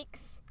some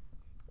wakes.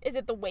 Is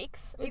it the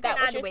wakes? Is You that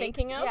can what add you're wakes,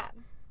 thinking of? Yeah.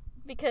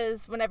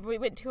 Because whenever we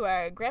went to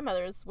our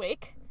grandmother's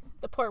wake,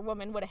 the poor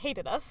woman would have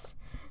hated us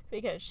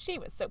because she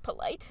was so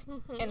polite.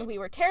 Mm-hmm. And we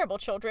were terrible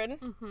children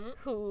Mm-hmm.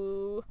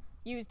 who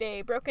used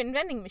a broken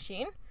vending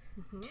machine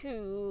Mm-hmm.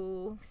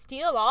 to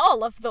steal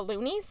all of the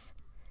loonies.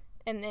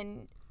 And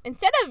then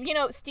instead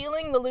of,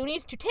 stealing the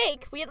loonies to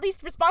take, we at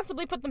least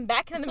responsibly put them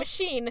back in the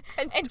machine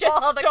And just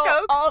stole all the stole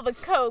Cokes? all the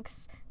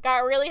Cokes. Got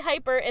really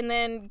hyper and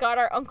then got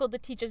our uncle to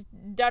teach us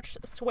Dutch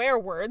swear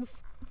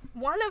words.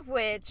 One of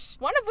which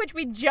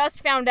we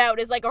just found out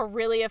is like a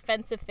really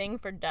offensive thing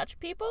for Dutch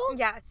people.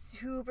 yeah,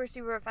 super,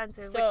 super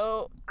offensive.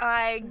 So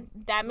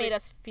that made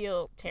was- us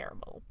feel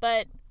terrible.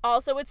 But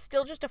also it's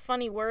still just a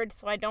funny word,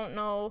 so I don't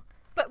know.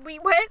 But we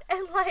went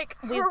and,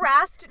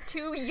 harassed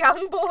 2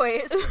 young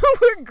boys.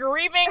 We're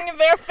grieving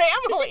their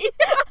family.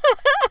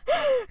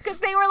 Because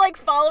they were,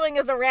 following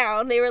us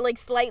around. They were,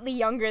 slightly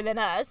younger than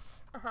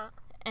us. Uh-huh.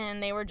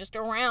 And they were just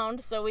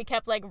around, so we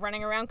kept,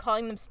 running around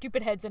calling them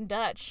stupid heads in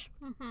Dutch.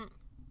 Mm-hmm.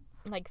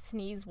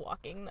 Sneeze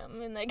walking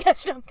them in the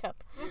Gaston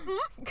Cup.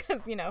 Mm-hmm.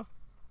 Because,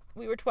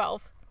 we were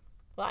 12.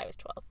 Well, I was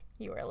 12.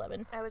 You were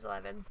 11. I was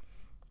 11.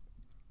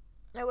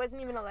 I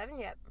wasn't even 11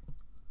 yet.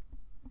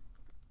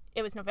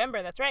 It was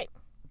November, that's right.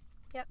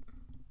 Yep.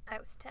 I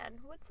was 10.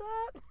 What's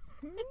up?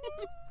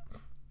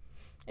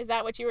 Is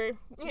that what you were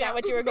Yeah.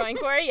 going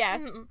for? Yeah.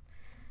 Mhm.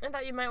 I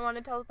thought you might want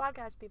to tell the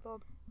podcast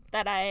people.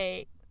 That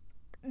I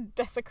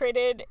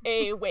desecrated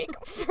a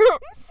wake from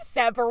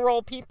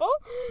several people.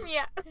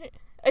 Yeah.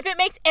 If it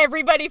makes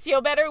everybody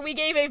feel better, we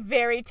gave a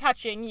very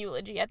touching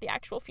eulogy at the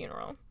actual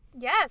funeral.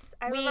 Yes,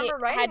 I remember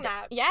writing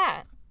that.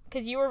 Yeah,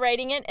 because you were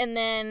writing it, and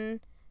then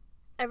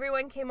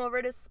Everyone came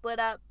over to split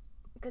up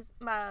because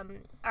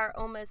our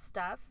Oma's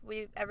stuff.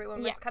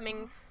 Everyone was Yeah.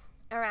 coming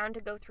around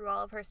to go through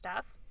all of her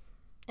stuff.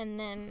 and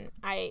then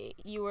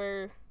you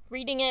were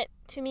reading it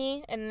to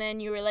me, and then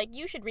you were like,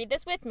 you should read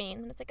this with me,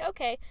 and it's like,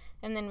 okay,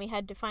 and then we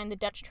had to find the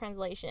Dutch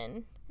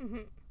translation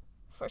Mm-hmm.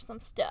 for some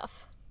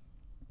stuff,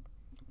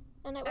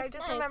 and it was I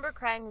just nice. remember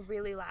crying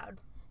really loud.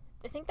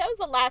 I think that was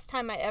the last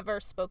time I ever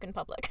spoke in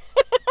public.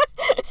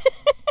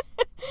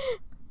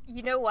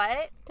 You know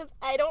what? Because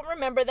I don't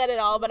remember that at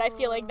all, but I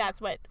feel like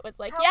that's what was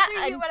like, How yeah, old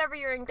are you I'm whenever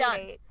you're in done.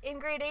 grade 8? In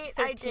grade 8,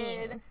 13. I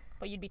did.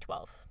 But you'd be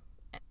 12.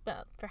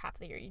 Well, for half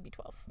the year, you'd be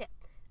 12.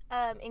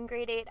 In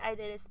grade 8, I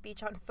did a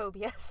speech on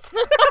phobias.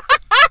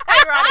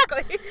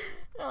 Ironically.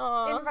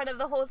 Aww. In front of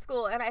the whole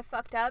school, and I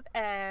fucked up,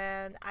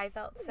 and I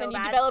felt so And you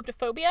bad. developed a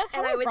phobia? How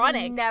And I was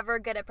ironic. never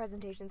good at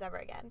presentations ever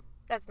again.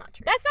 That's not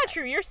true. That's not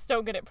true. You're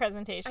so good at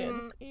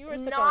presentations. You were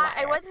such a not. liar.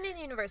 I wasn't in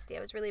university. I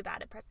was really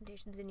bad at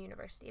presentations in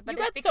university. But You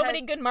got so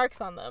many good marks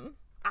on them.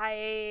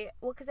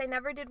 because I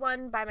never did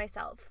one by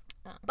myself.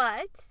 Oh.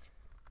 But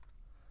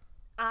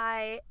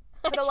I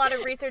put a lot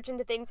of research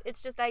into things. It's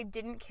just I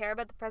didn't care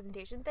about the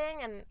presentation thing,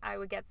 and I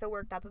would get so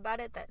worked up about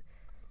it that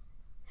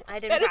I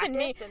didn't Better practice. than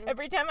me. And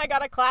Every time I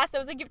got a class that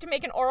was like, you have to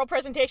make an oral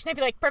presentation, I'd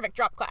be like, perfect,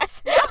 drop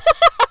class.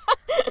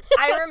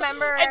 I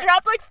remember... I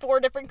dropped like 4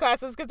 different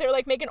classes because they were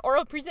like, make an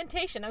oral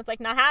presentation. I was like,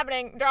 not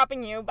happening,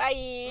 dropping you,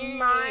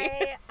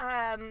 bye.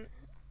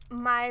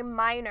 My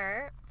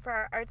minor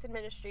for arts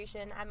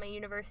administration at my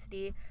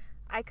university,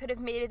 I could have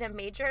made it a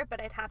major,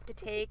 but I'd have to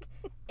take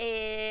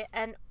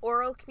an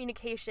oral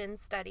communication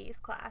studies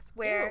class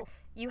where Ew.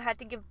 you had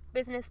to give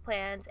business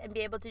plans and be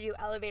able to do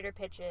elevator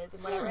pitches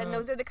and whatever. And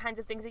those are the kinds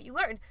of things that you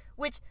learned,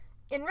 which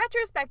in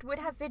retrospect would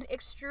have been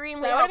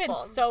extremely helpful. That would have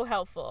been so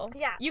helpful.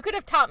 Yeah. You could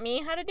have taught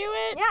me how to do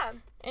it. Yeah.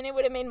 And it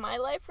would have made my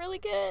life really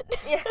good.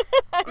 Yeah.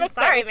 I'm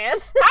sorry, man.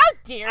 How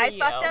dare I you?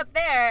 fucked up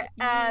there.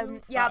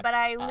 Yeah, but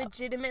I up.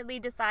 legitimately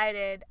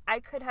decided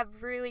I could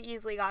have really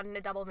easily gotten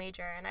a double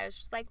major, and I was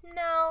just like,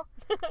 no,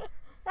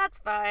 that's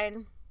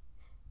fine.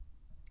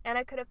 And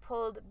I could have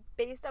pulled,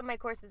 based on my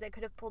courses, I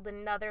could have pulled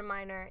another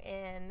minor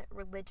in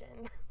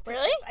religion.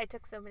 Really? I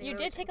took so many. You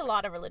did take courses. a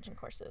lot of religion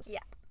courses. Yeah.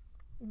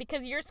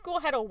 Because your school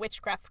had a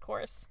witchcraft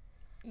course.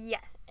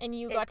 Yes. And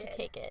you got to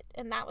take it,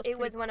 and that was It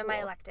was pretty one of my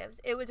cool. electives.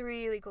 It was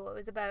really cool. It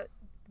was about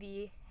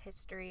the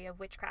history of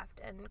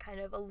witchcraft and kind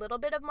of a little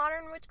bit of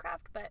modern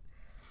witchcraft, but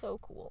So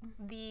cool.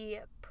 the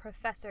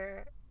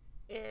professor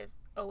is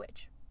a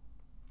witch.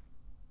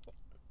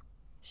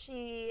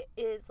 She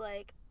is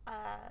like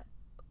a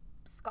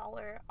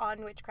scholar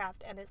on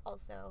witchcraft and is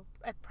also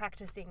a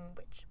practicing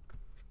witch.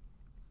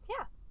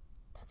 Yeah,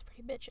 That's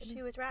pretty bitchin'.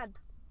 she was rad.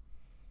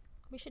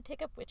 We should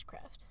take up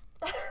witchcraft.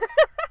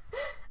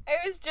 I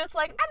was just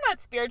like, I'm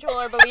not spiritual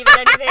or believe in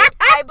anything.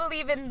 I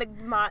believe in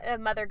the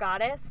mother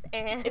goddess.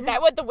 And Is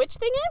that what the witch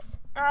thing is?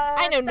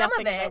 I know some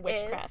nothing of it about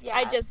witchcraft. is, yeah.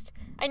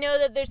 I know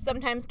that there's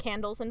sometimes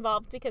candles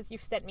involved because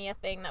you've sent me a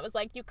thing that was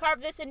like, you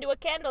carve this into a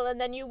candle and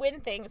then you win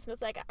things. And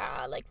it's like,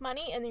 like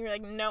money? And then you're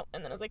like, no.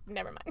 And then I was like,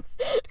 never mind.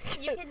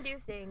 You can do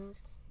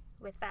things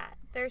with that.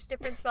 There's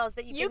different spells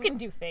that You can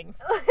do things.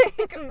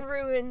 like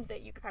runes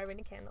that you carve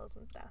into candles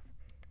and stuff.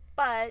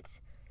 But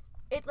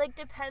it like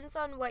depends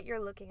on what you're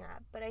looking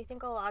at. But I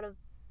think a lot of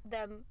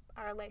them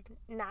are like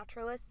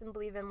naturalists and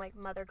believe in like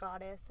mother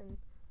goddess and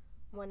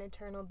one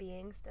eternal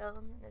being still.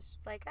 And it's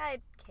just like, I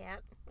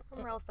can't.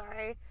 I'm real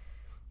sorry.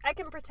 I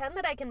can pretend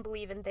that I can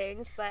believe in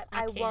things, but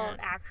I won't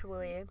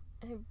actually.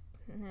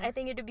 I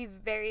think it would be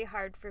very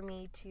hard for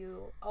me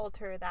to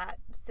alter that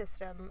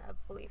system of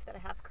belief that I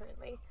have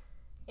currently,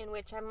 in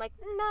which I'm like,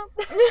 no.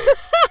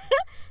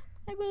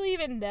 I believe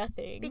in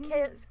nothing.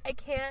 Because I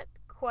can't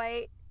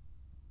quite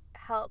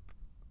help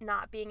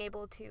not being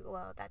able to,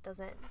 well, that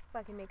doesn't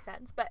fucking make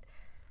sense, but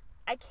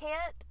I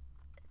can't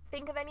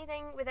think of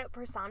anything without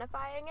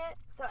personifying it.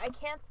 So I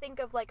can't think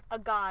of like a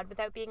god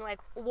without being like,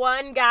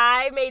 one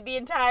guy made the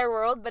entire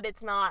world, but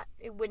it's not,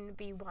 it wouldn't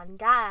be one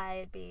guy,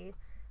 it'd be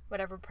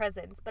whatever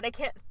presence. But I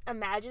can't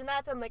imagine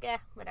that, so I'm like,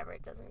 whatever,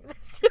 it doesn't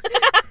exist.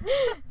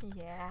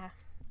 Yeah.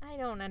 I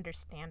don't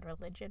understand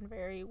religion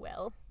very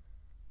well.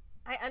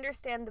 I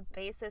understand the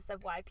basis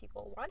of why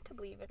people want to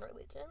believe in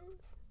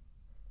religions.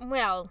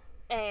 Well,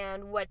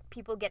 And what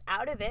people get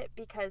out of it,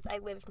 because I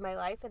lived my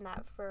life in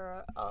that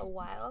for a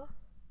while.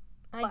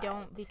 I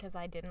don't, because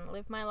I didn't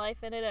live my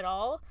life in it at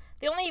all.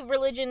 The only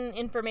religion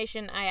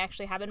information I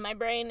actually have in my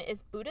brain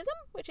is Buddhism,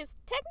 which is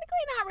technically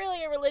not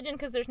really a religion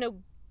because there's no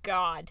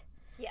God.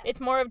 Yes. It's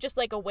more of just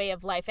like a way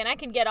of life, and I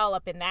can get all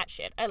up in that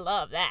shit. I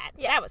love that.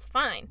 Yes. That was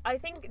fine. I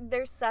think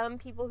there's some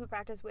people who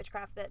practice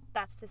witchcraft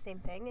that's the same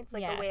thing. It's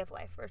like Yeah. a way of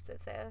life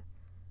versus a...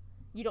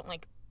 You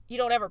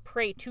don't ever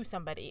pray to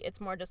somebody.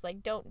 It's more just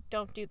like, don't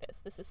do this.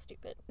 This is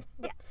stupid.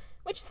 Yeah.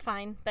 Which is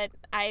fine, but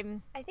I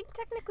think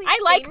technically I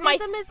like my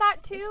Satanism is that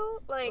too.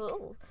 Like,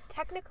 Ooh.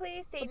 technically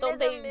But Satanism don't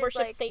they is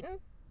worship like... Satan?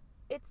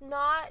 It's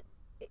not...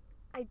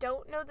 I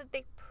don't know that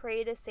they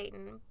pray to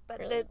Satan, but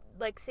Really? the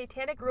like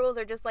satanic rules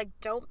are just like,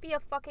 don't be a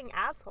fucking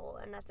asshole,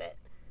 and that's it.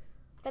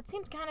 That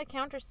seems kind of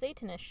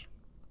counter-Satanish.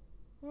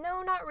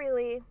 No, not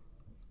really.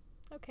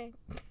 Okay.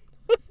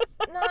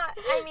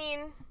 I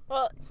mean,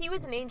 Well, he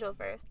was an angel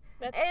first.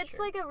 that's It's true.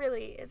 like a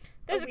really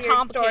This is weird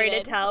story to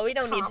complicated. tell. We It's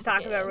don't need to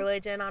talk about complicated.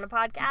 religion on a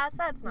podcast.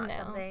 That's not No.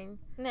 something.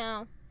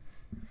 No.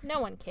 No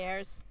one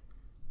cares.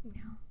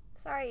 No.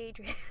 Sorry,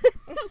 Adrian.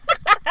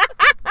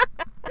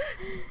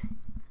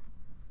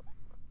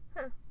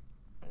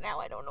 Now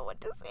I don't know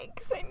what to say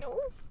because I know.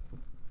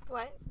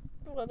 What?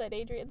 Well, that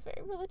Adrian's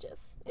very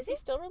religious. Is he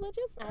still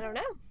religious? I don't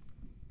know.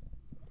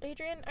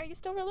 Adrian, are you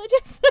still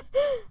religious?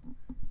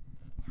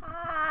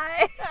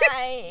 Hi.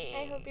 Hi.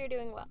 I hope you're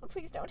doing well.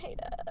 Please don't hate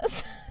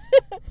us.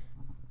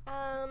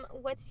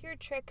 What's your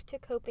trick to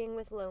coping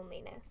with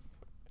loneliness?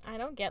 I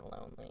don't get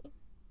lonely.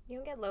 You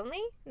don't get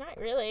lonely? Not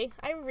really.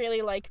 I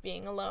really like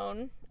being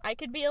alone. I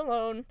could be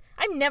alone.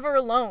 I'm never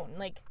alone.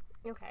 Like,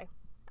 Okay.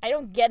 I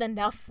don't get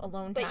enough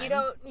alone time.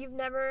 But you've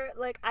never,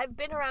 like, I've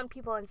been around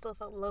people and still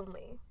felt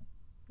lonely.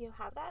 You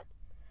have that?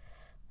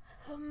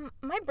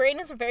 My brain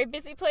is a very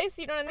busy place.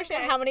 You don't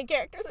understand Okay. how many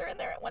characters are in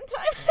there at one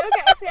time.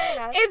 Okay, fair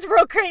enough. It's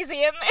real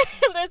crazy in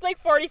there. There's like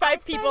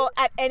 45 people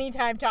spend- at any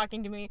time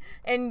talking to me.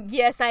 And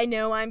yes, I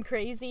know I'm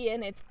crazy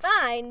and it's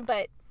fine,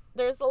 but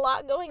There's a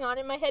lot going on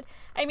in my head.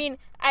 I mean,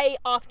 I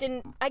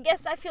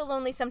guess I feel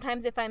lonely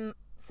sometimes if I'm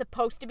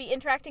supposed to be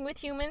interacting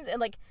with humans, and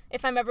like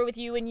if I'm ever with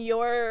you in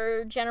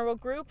your general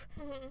group.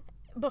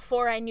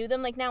 Before I knew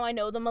them, like now I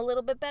know them a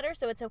little bit better,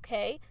 so it's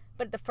okay.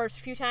 But the first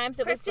few times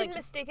it Kristen was like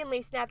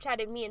mistakenly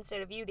Snapchatted me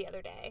instead of you the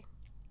other day,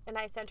 and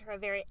I sent her a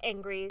very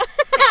angry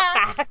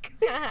snap back.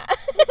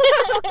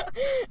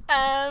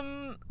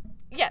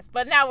 Yes,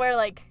 but now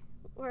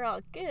we're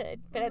all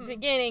good. But at the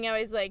beginning I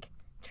was like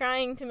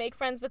trying to make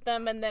friends with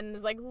them, and then it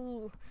was like,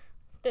 ooh,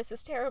 this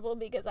is terrible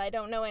because I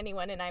don't know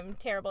anyone and I'm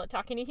terrible at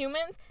talking to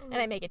humans, and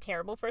I make a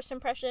terrible first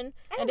impression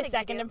and a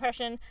second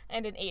impression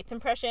and an eighth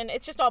impression.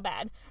 It's just all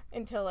bad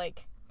until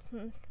like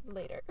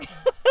later.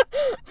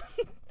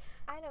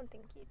 I don't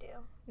think you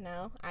do.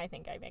 No, I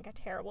think I make a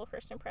terrible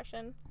first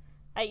impression.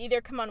 I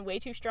either come on way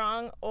too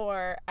strong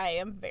or I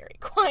am very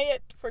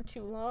quiet for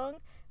too long.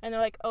 And they're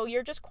like, oh,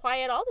 you're just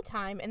quiet all the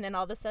time. And then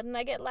all of a sudden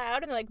I get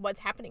loud and they're like, what's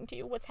happening to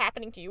you? What's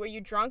happening to you? Are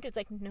you drunk? It's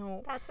like,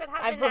 no. That's what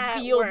happened I've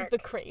revealed at work. the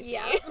crazy.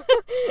 Yeah.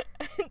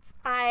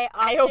 I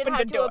often opened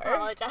had the door. to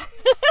apologize.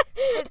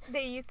 Because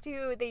they used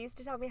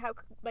to tell me how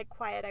like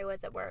quiet I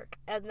was at work.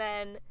 And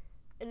then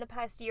in the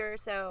past year or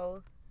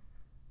so,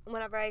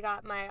 whenever I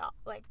got my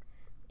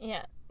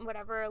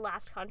whatever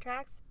last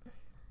contracts,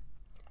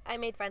 I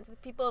made friends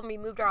with people and we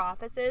moved our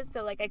offices,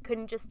 so like I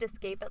couldn't just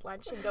escape at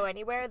lunch and go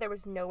anywhere. There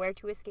was nowhere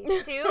to escape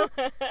to.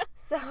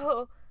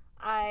 So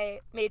I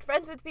made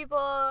friends with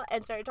people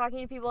and started talking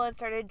to people and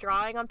started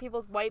drawing on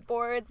people's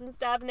whiteboards and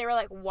stuff, and they were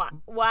like, what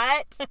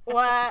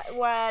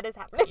is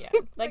happening? Yeah.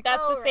 Like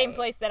that's the same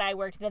place that I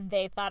worked that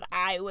they thought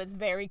I was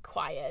very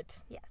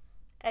quiet.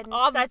 Yes. And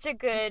such a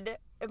good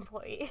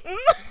employee.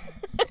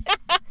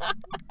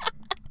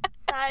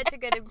 Such a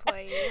good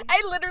employee.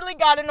 I literally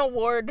got an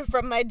award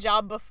from my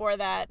job before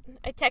that.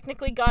 I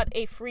technically got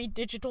a free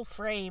digital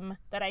frame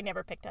that I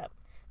never picked up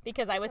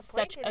because I was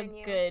such a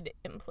good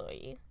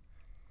employee.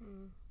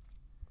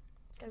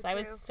 Because I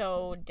was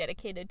so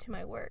dedicated to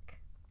my work.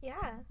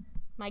 Yeah.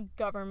 My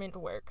government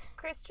work.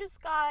 Chris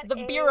just got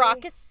the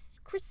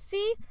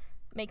bureaucracy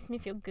makes me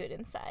feel good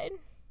inside.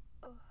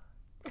 Oh.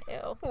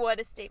 Ew.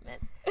 What a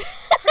statement.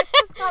 Chris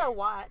just got a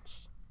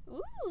watch.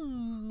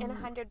 Ooh. And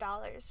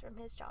 $100 from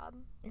his job.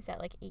 Is that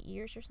like 8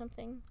 years or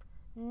something?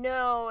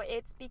 No,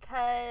 it's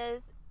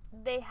because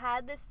they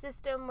had this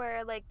system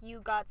where like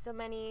you got so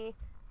many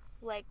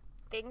like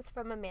things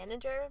from a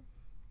manager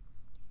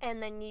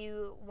and then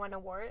you won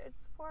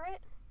awards for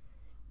it.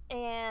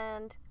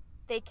 And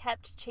they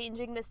kept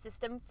changing the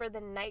system for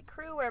the night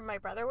crew where my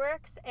brother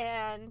works,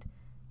 and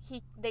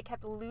they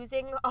kept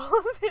losing all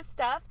of his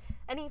stuff,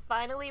 and he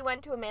finally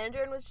went to a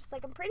manager and was just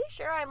like, I'm pretty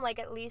sure I'm like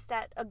at least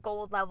at a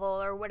gold level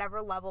or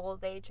whatever level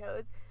they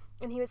chose,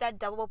 and he was at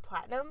double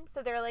platinum,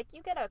 so they're like,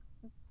 you get a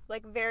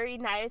like very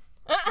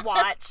nice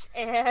watch,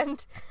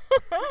 and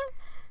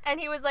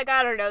he was like,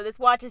 I don't know, this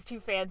watch is too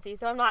fancy,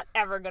 so I'm not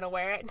ever gonna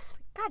wear it. And I was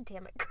like, God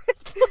damn it,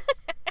 Chris.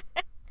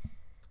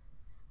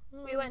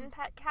 We went and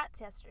pet cats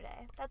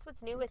yesterday. That's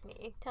what's new with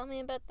me. Tell me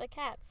about the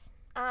cats.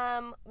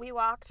 We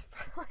walked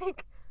for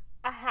like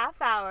a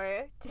half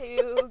hour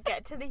to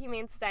get to the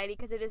Humane Society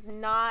because it is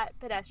not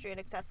pedestrian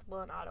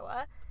accessible in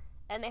Ottawa,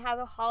 and they have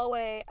a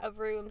hallway of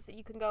rooms that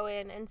you can go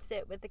in and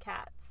sit with the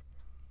cats,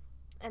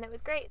 and it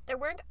was great. There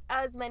weren't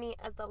as many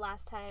as the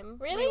last time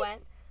we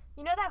went.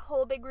 You know that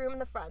whole big room in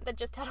the front that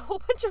just had a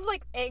whole bunch of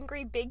like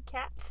angry big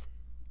cats?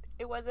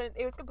 It was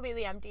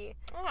completely empty.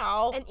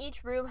 Oh. And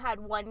each room had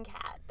one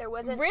cat. There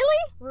wasn't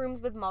rooms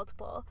with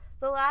multiple.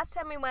 The last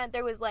time we went,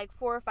 there was like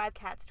 4 or 5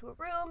 cats to a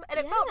room, and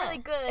it felt really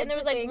good. And there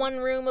was like one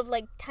room of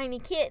like tiny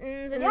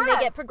kittens, and then they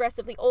get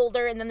progressively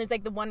older, and then there's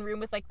like the one room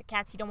with like the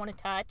cats you don't want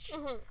to touch.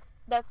 Mm-hmm.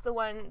 That's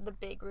the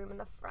big room in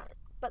the front.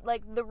 But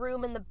like the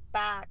room in the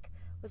back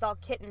was all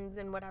kittens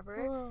and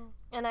whatever. Whoa.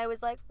 And I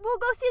was like, we'll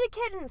go see the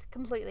kittens.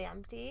 Completely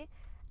empty.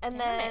 And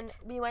then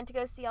we went to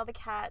go see all the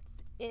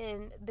cats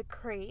in the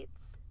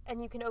crates.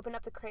 And you can open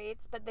up the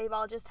crates, but they've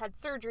all just had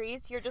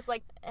surgeries. You're just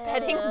like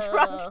petting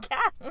drugged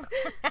cats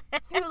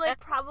who like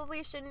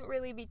probably shouldn't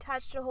really be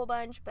touched a whole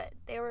bunch, but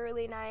they were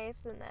really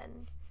nice. And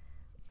then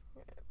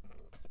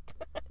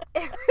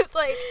it was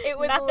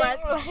less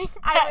like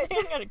I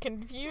was a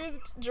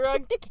confused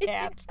drugged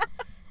cat.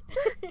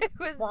 It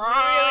was really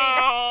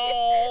nice.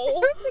 It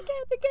was a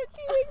cat that kept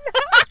doing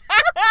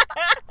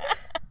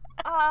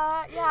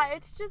that. Yeah,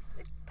 it's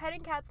just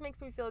petting cats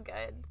makes me feel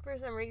good for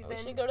some reason.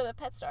 We should go to the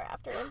pet store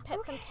after and pet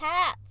some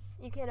cats.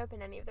 You can't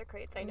open any of their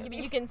crates, I know.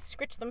 You can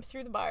scritch them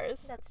through the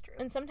bars. That's true.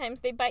 And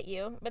sometimes they bite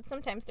you, but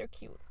sometimes they're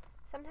cute.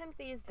 Sometimes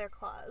they use their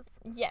claws.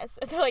 Yes.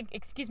 They're like,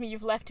 excuse me,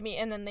 you've left me,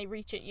 and then they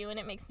reach at you, and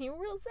it makes me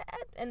real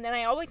sad. And then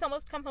I always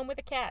almost come home with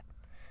a cat.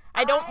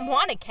 I don't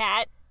want a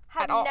cat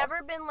at all. I've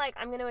never been like,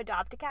 I'm going to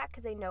adopt a cat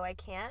because I know I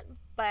can't.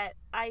 But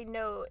I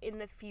know in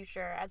the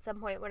future, at some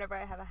point, whenever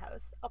I have a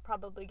house, I'll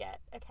probably get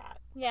a cat.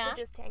 Yeah. To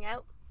just hang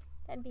out.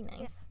 That'd be nice.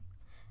 Yeah.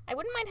 I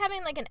wouldn't mind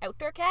having like an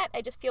outdoor cat.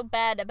 I just feel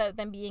bad about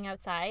them being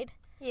outside.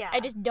 Yeah.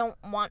 I just don't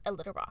want a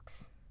litter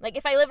box. Like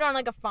if I lived on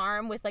like a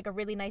farm with like a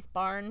really nice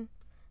barn,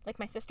 like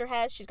my sister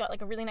has. She's got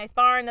like a really nice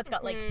barn that's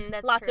got like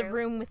that's lots true. of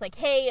room with like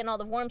hay and all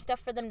the warm stuff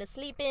for them to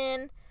sleep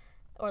in,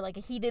 or like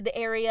a heated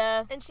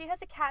area. And she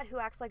has a cat who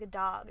acts like a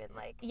dog and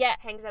like Yeah,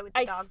 hangs out with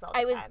the dogs all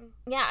the time.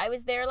 Yeah, I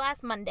was there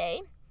last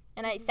Monday,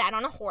 and I sat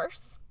on a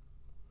horse,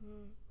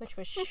 which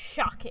was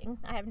shocking.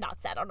 I have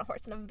not sat on a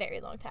horse in a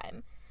very long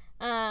time.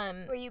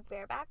 Were you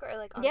bareback or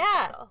like on a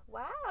Yeah. saddle?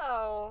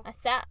 Wow. I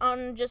sat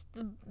on just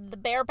the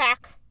bare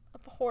back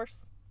of a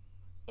horse.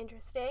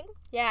 Interesting.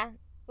 Yeah,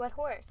 What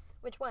horse?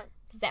 Which one?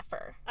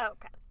 Zephyr. Oh,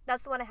 okay.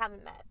 That's the one I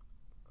haven't met.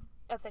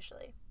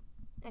 Officially.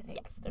 I think.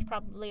 Yes, there's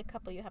probably a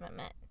couple you haven't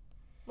met,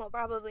 Well,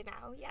 probably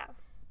now, yeah.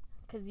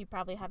 because you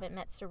probably haven't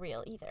met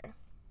Surreal either.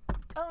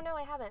 Oh, no,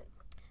 I haven't.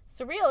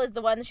 Surreal is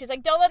the one that she's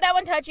like, don't let that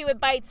one touch you, it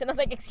bites. And I was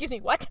like, excuse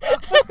me, what?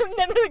 And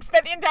then we like,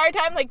 spent the entire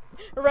time like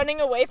running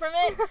away from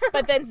it.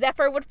 But then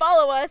Zephyr would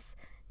follow us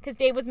because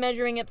Dave was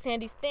measuring up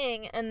Sandy's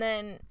thing. And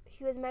then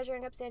He was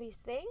measuring up Sandy's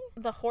thing?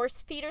 the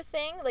horse feeder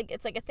thing, like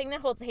it's like a thing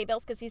that holds hay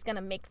bales because he's going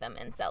to make them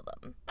and sell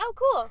them. Oh,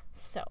 cool.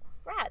 So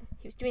Rad.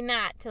 he was doing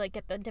that to like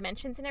get the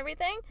dimensions and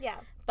everything. Yeah.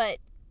 But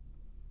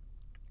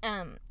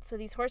so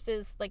these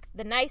horses, like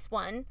the nice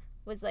one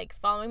was like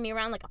following me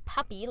around like a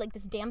puppy. Like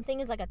this damn thing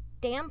is like a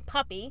damn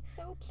puppy.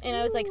 So cute. And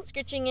I was like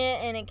scritching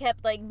it, and it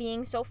kept like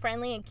being so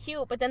friendly and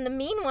cute. But then the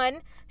mean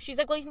one, she's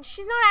like, well,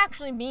 she's not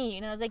actually mean.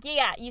 And I was like,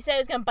 yeah, you said it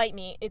was gonna bite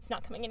me. It's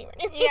not coming anywhere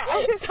near me.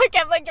 Yeah. So I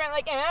kept like trying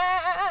like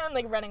and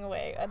like running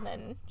away. And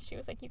then she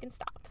was like, you can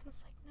stop. I was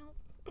like,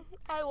 no,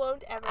 I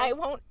won't ever. I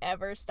won't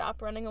ever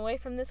stop running away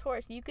from this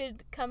horse. You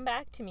could come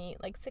back to me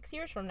like 6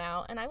 years from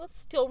now, and I will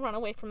still run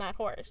away from that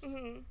horse.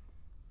 Mm-hmm.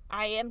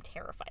 I am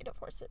terrified of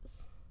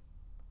horses.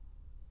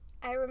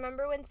 I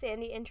remember when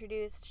Sandy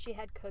introduced, she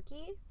had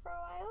Cookie for a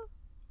while.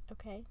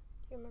 Okay.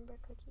 Do you remember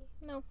Cookie?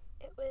 No.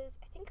 It was,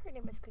 I think her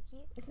name was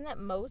Cookie. Isn't that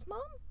Mo's mom?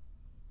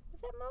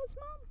 Is that Mo's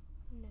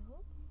mom?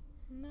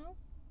 No. No.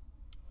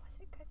 Was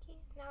it Cookie?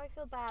 Now I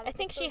feel bad. I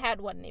think she had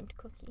one named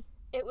Cookie.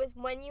 It was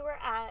when you were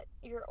at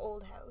your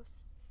old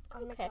house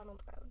on Okay.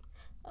 McDonald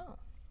Road.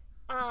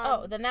 Oh.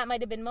 Um, Then that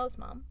might have been Mo's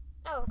mom.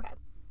 Oh, okay.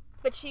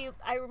 But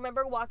I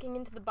remember walking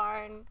into the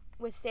barn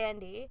with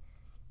Sandy,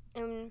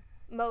 and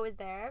Mo was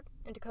there,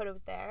 and Dakota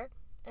was there,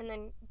 and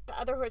then the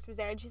other horse was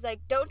there, and she's like,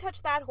 don't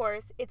touch that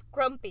horse, it's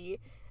grumpy.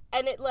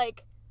 And it,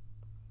 like,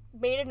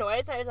 made a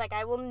noise, and I was like,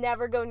 I will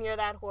never go near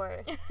that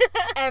horse.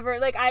 Ever.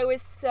 Like, I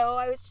was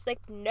just like,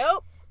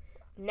 nope,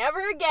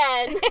 never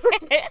again.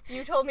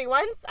 You told me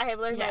once, I have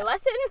learned my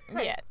lesson.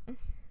 Yeah.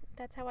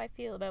 That's how I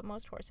feel about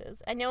most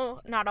horses. I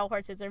know not all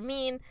horses are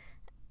mean.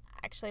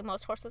 Actually,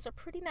 most horses are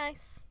pretty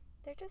nice.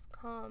 They're just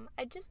calm.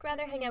 I'd just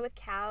rather hang out with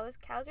cows.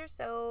 Cows are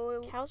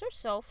so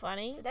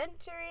funny.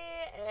 sedentary,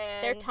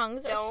 and Their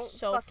tongues are don't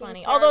so fucking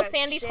funny. care Although about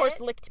Sandy's shit. horse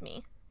licked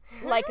me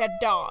like a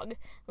dog.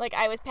 Like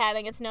I was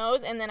patting its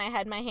nose, and then I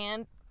had my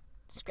hand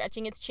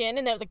scratching its chin,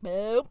 and it was like,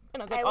 boop.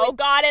 And I was like, oh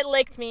God, it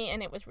licked me,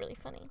 and it was really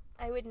funny.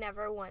 I would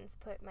never once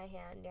put my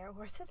hand near a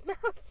horse's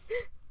mouth.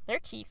 Their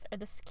teeth are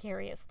the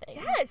scariest thing.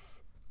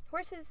 Yes!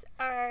 Horses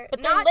are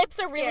But their not lips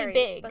are scary, really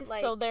big, but,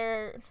 like, so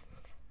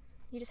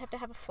you just have to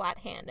have a flat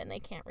hand, and they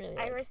can't really.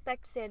 I Like,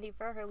 respect Sandy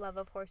for her love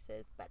of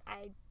horses, but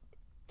I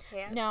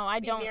can't No, I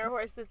be don't. near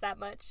horses that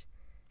much.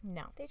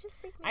 no. They just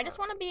freak me I out. just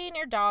want to be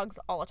near dogs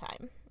all the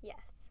time.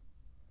 Yes.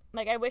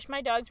 Like, I wish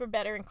my dogs were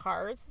better in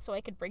cars so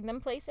I could bring them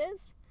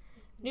places.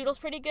 Noodle's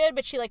pretty good,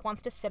 but she, like,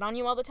 wants to sit on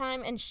you all the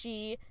time, and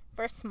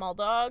for a small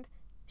dog,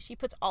 she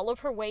puts all of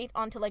her weight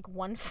onto, like,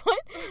 one foot,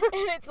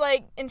 and it's,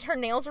 like, and her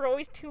nails are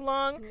always too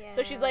long,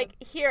 so she's Yeah. like,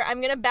 here,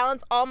 I'm gonna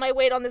balance all my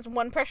weight on this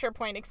one pressure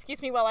point,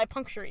 excuse me while I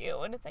puncture you,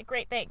 and it's like,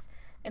 great, thanks.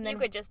 And then you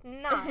could just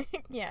not.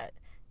 yeah,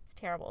 it's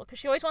terrible, because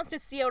she always wants to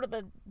see out of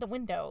the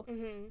window,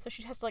 Mm-hmm. so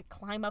she has to, like,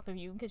 climb up of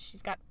you, because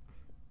she's got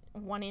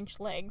 1-inch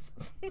legs.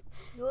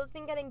 Zoola's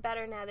been getting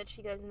better now that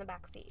she goes in the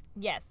back seat.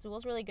 Yes,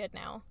 Zool's really good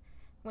now.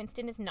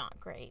 Winston is not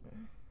great.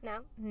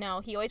 No?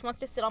 No, he always wants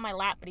to sit on my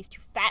lap, but he's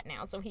too fat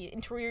now, so he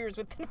interferes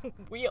with the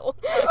wheel.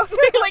 Oh. So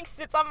he, like,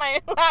 sits on my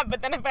lap,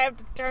 but then if I have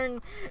to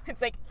turn, it's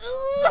like,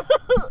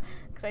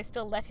 because I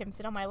still let him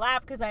sit on my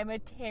lap because I'm a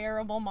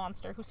terrible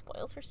monster who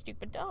spoils her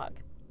stupid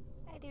dog.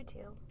 I do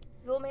too.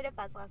 Zool made a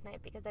fuss last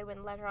night because I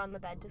wouldn't let her on the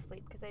bed to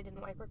sleep because I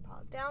didn't wipe her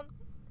paws down.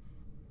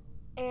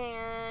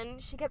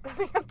 And she kept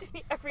coming up to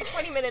me every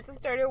 20 minutes and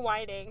started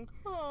whining.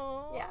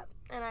 Aww. Yeah,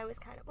 and I was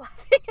kind of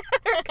laughing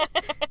at her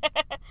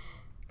 'cause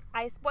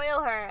I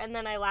spoil her and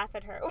then I laugh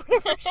at her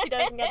whenever she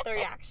doesn't get the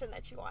reaction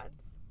that she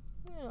wants.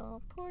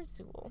 Oh, poor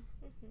Zool.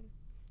 Mm-hmm.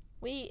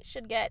 We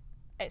should get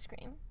ice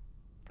cream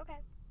Okay.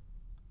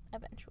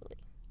 eventually.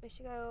 We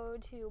should go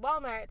to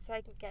Walmart so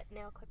I can get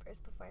nail clippers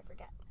before I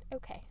forget.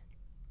 Okay.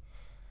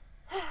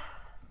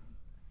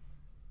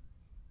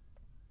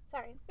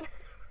 Sorry.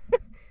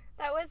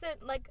 That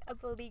wasn't like a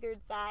beleaguered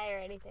sigh or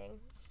anything.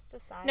 It's just a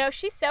sigh. No,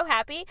 she's so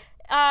happy.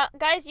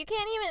 Guys, you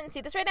can't even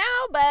see this right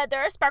now, but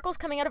there are sparkles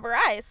coming out of her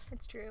eyes.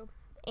 It's true.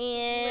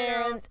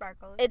 Literal And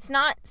sparkles. it's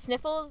not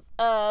sniffles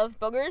of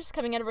boogers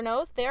coming out of her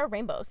nose. They are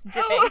rainbows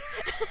dripping. Oh.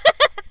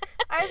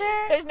 Are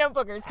there? There's no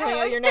boogers coming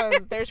out of your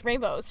nose. There's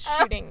rainbows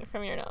shooting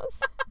from your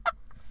nose.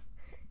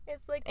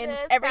 It's like And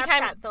the every Snapchat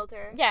time-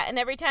 filter. Yeah, and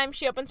every time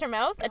she opens her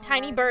mouth, a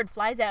tiny God. bird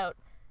flies out.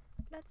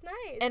 That's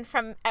nice. And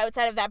from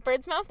outside of that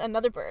bird's mouth,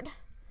 another bird.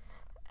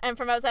 And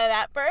from outside of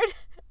that bird,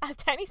 a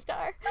tiny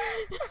star.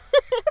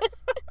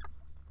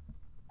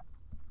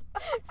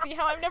 See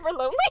how I'm never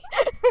lonely?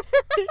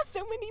 There's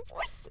so many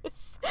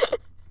voices.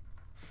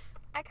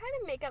 I kind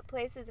of make up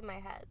places in my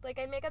head. Like,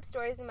 I make up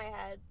stories in my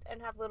head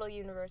and have little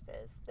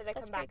universes that I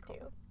That's come back pretty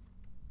to. cool.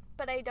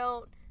 But I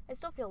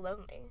still feel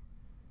lonely.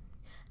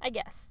 I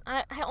guess.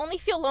 I only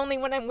feel lonely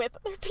when I'm with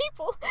other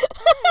people.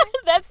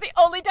 That's the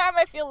only time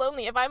I feel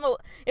lonely. If I'm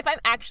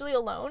actually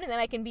alone, and then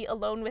I can be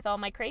alone with all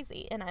my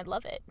crazy, and I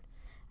love it.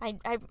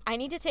 I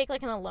need to take,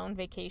 like, an alone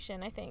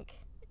vacation, I think.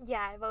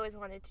 Yeah, I've always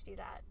wanted to do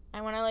that.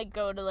 I want to, like,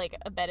 go to, like,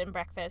 a bed and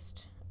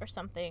breakfast or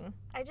something.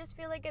 I just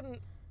feel like It'd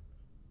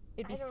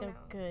be I don't so know.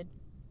 good.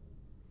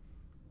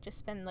 Just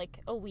spend, like,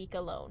 a week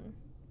alone.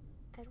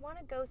 I'd want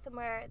to go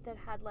somewhere that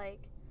had,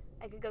 like,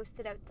 I could go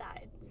sit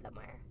outside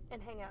somewhere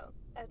and hang out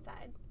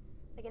outside,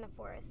 like in a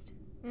forest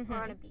or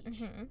on a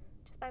beach,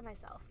 just by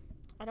myself.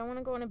 I don't want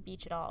to go on a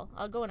beach at all.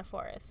 I'll go in a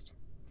forest.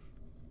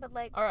 But,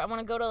 like, Or I want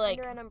to go to, like,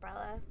 under an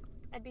umbrella.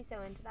 I'd be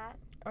so into that.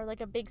 or, like,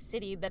 a big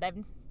city that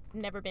I've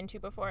never been to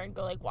before and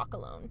go, like, walk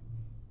alone.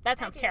 That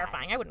sounds do that.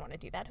 terrifying. I wouldn't want to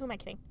do that. Who am I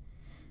kidding?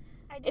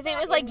 I do If it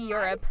that was, like, in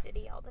Europe. my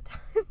city all the time.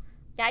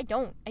 Yeah, I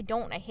don't.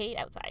 I hate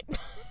outside.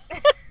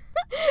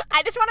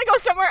 I just want to go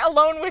somewhere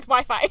alone with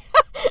Wi-Fi.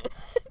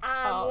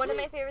 One of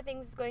my favorite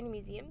things is going to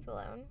museums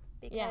alone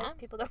because Yeah.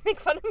 people don't make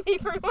fun of me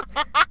for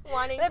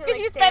wanting That's to, because like,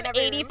 you stay in spend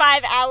every room.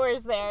 85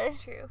 hours there.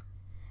 It's true.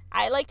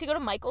 I like to go to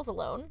Michael's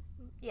alone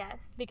Yes.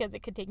 because it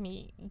could take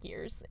me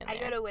years. I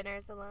go to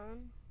Winners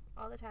alone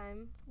all the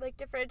time. Like,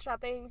 different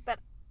shopping, but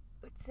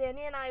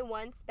Sandy and I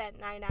once spent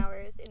 9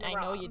 hours in the I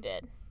know ROM, you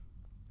did.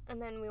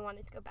 and then we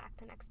wanted to go back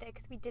the next day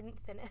because we didn't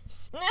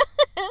finish.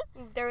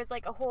 There was,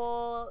 like, a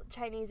whole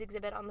Chinese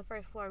exhibit on the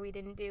first floor we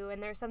didn't do,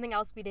 and there was something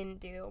else we didn't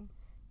do.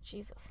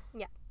 Jesus.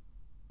 Yep.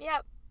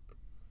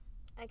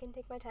 I can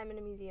take my time in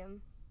a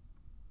museum.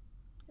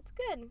 It's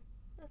good.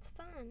 It's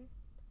fun.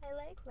 I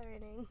like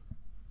learning.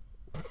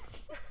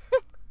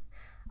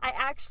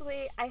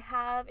 I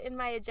have in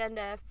my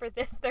agenda for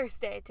this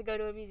Thursday to go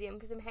to a museum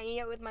because I'm hanging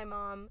out with my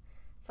mom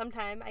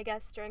sometime, I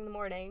guess, during the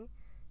morning.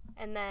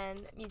 And then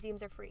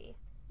museums are free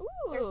Ooh.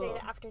 Thursday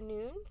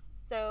afternoons.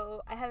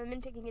 So I haven't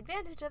been taking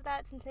advantage of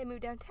that since I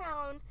moved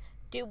downtown.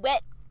 Do it. So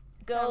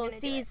I'm Go gonna do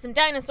see it. some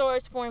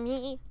dinosaurs for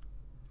me.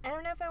 I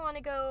don't know if I want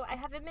to go. I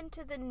haven't been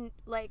to the,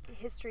 like,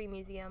 history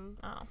museum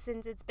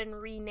since it's been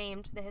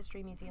renamed the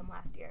History Museum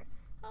last year.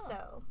 Oh.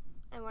 So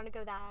I want to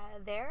go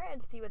there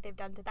and see what they've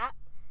done to that.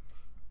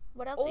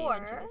 What else are you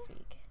into Or- this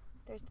week?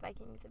 There's the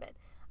Viking exhibit.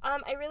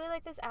 I really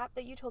like this app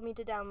that you told me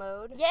to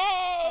download.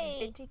 Yay!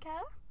 Bitica.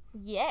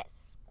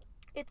 Yes.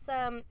 It's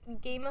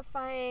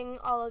gamifying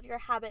all of your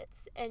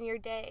habits and your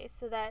day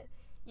so that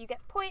you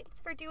get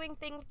points for doing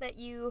things that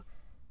you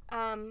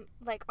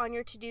like on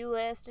your to-do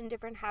list and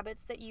different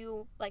habits that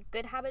you like,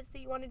 good habits that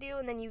you want to do,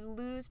 and then you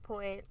lose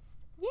points.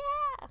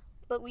 Yeah.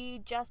 But we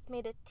just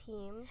made a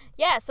team.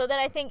 Yeah, so then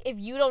I think if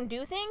you don't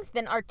do things,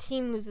 then our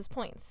team loses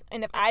points.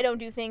 And if I don't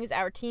do things,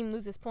 our team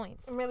loses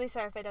points. I'm really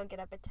sorry if I don't get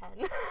up at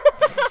 10.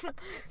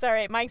 It's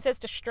alright. Mike says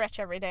to stretch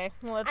every day.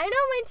 Well, I know,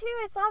 mine too.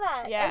 I saw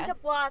that. Yeah. And to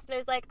floss, and I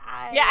was like,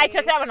 Yeah, I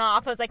took that one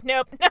off. I was like,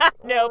 nope.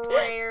 Nope.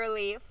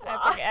 Rarely I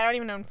floss. was like, I don't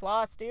even own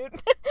floss, dude.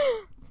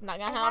 It's not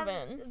gonna I have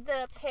happen.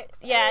 the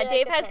picks. I Yeah, really like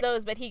Dave the has picks.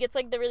 those, but he gets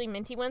like the really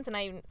minty ones, and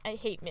I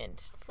hate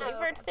mint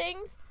flavored okay.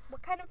 things.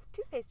 What kind of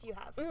toothpaste do you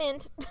have?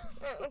 Mint,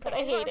 Oh, but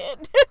okay. I hate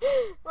it.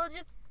 Well,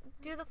 just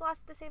do the floss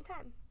at the same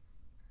time.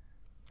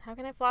 How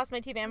can I floss my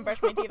teeth and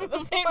brush my teeth at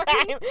the same One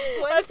time?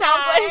 One That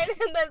sounds side, like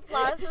and then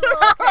floss a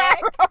little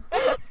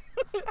crack.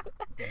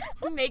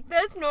 Make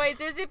those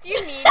noises if you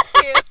need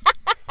to.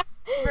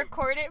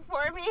 Record it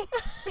for me.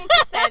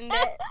 Send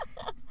it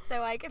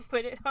so I can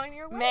put it on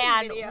your wedding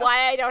Man, video.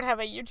 why I don't have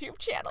a YouTube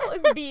channel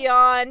is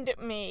beyond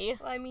me.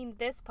 Well, I mean,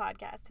 this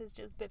podcast has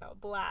just been a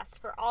blast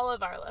for all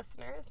of our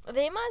listeners.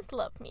 They must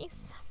love me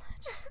so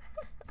much.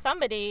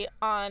 Somebody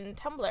on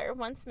Tumblr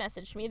once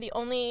messaged me, the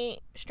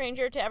only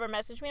stranger to ever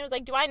message me, and was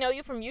like, do I know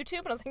you from YouTube?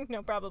 And I was like,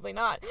 no, probably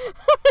not.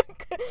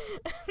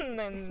 and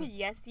then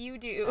Yes, you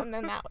do.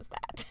 that was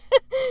that.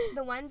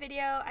 The one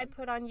video I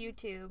put on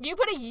YouTube. You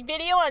put a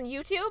video on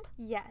YouTube?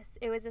 Yes,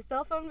 it was a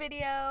cell phone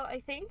video,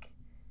 I think.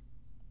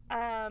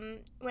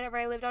 Whenever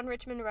I lived on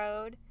Richmond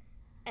Road,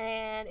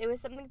 and it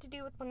was something to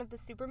do with one of the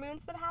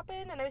supermoons that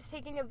happened, and I was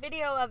taking a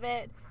video of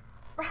it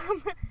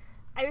from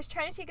I was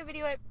trying to take a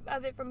video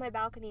of it from my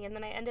balcony, and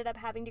then I ended up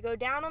having to go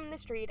down on the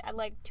street at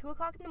like 2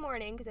 o'clock in the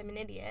morning because I'm an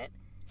idiot.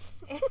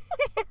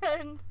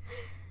 And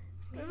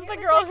This is maybe the it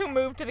was, girl like, who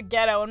moved to the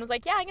ghetto and was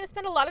like, yeah, I'm going to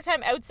spend a lot of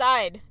time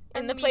outside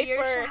in a the place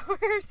meteor where shower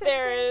or something.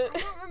 there- I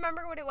don't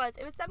remember what it was.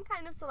 It was some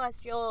kind of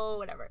celestial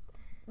whatever.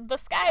 the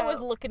sky was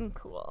So- looking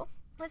cool.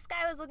 The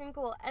sky was looking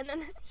cool, and then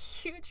this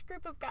huge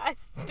group of guys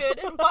stood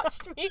and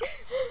watched me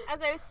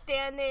as I was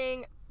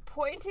standing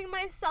pointing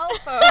my cell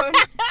phone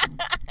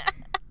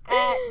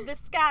at the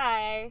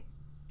sky,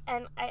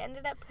 and I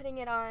ended up putting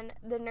it on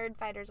the Nerd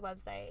Fighters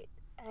website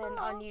and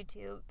on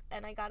YouTube,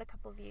 and I got a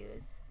couple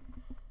views.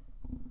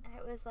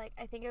 It was like,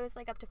 I think it was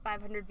like up to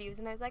 500 views,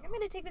 and I was like, I'm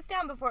gonna take this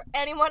down before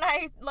anyone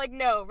I like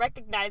know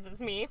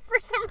recognizes me. For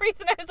some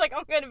reason, I was like,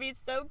 I'm gonna be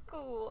so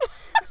cool.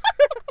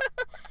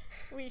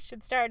 We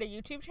should start a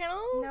YouTube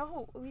channel.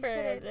 No, we for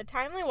shouldn't. the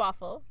Timely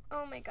Waffle.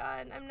 Oh my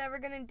god, I'm never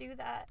gonna do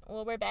that.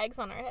 We'll wear bags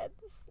on our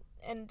heads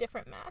and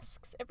different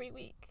masks every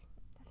week.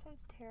 That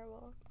sounds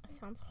terrible. That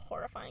sounds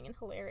horrifying and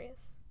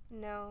hilarious.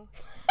 No.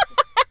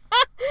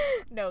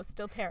 No,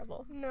 still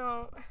terrible.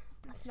 No.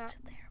 That's Still not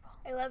terrible.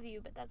 I love you,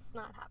 but that's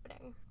not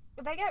happening.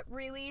 If I get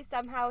really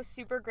somehow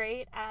super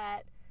great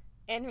at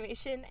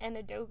animation and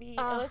Adobe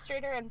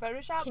Illustrator and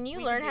Photoshop, Can you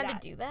we learn can how to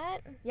do that?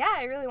 Yeah,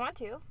 I really want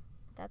to.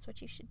 That's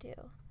what you should do.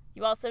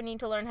 You also need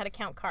to learn how to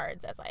count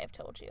cards, as I have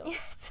told you.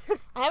 Yes.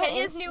 I have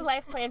Kenya's new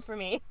life plan for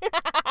me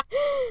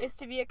is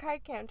to be a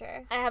card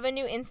counter. I have a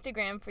new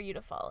Instagram for you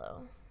to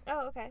follow.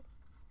 Oh, okay.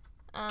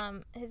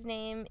 His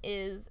name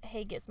is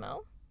Hey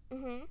Gizmo,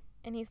 Mhm.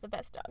 and he's the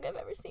best dog I've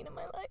ever seen in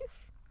my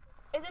life.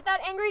 Is it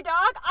that angry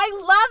dog? I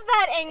love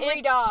that angry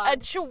It's dog. a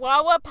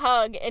Chihuahua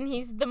pug, and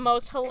he's the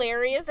most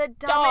hilarious the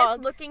dumbest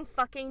dog. looking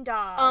fucking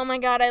dog. Oh my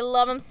god, I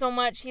love him so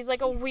much. He's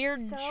like a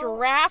weird so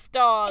giraffe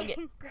dog.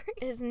 Angry.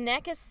 His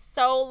neck is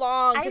so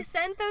long. I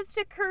sent those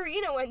to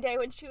Karina one day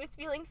when she was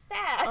feeling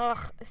sad.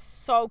 Ugh,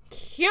 so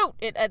cute.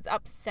 It's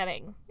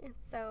upsetting.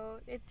 So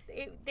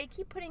they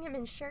keep putting him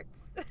in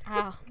shirts.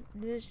 Ah,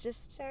 there's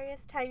just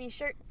Various tiny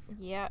shirts.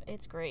 yeah,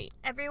 it's great.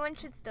 Everyone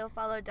should still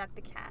follow Duck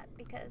the Cat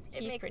because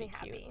it He's makes pretty me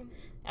happy. cute.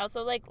 I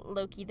also like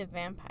Loki the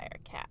vampire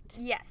cat.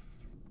 Yes.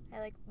 I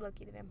like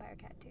Loki the Vampire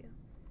Cat too.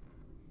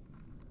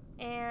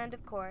 And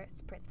of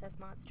course, Princess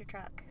Monster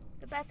Truck.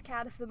 The best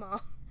cat of them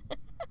all.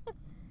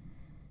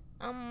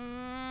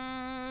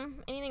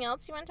 Anything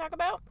else you want to talk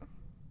about?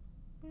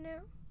 No.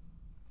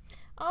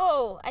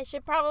 Oh, I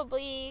should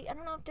probably, I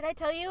don't know, did I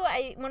tell you?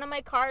 One of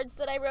my cards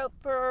that I wrote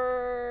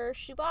for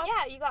Shoebox?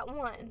 Yeah, you got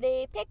one.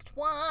 They picked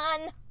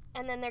one.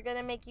 And then they're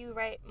gonna make you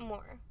write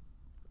more.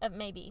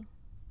 Maybe.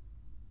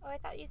 Oh, I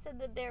thought you said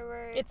that they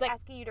were It's like-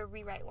 asking you to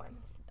rewrite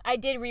ones. I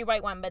did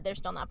rewrite one, but they're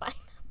still not buying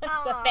them.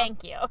 So Aw.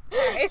 thank you.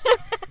 Sorry.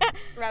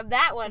 Rub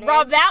that one in.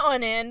 Rub that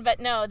one in, but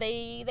no,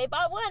 they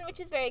bought one, which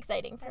is very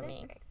exciting for That me. is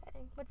very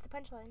exciting. What's the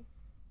punchline?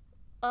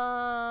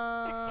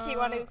 Do Do you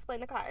want to explain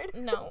the card?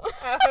 No.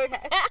 Oh,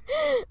 okay.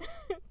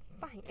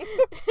 Fine.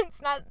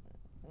 It's not.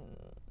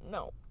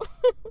 No.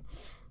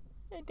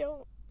 I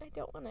don't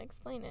want to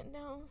explain it.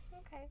 No.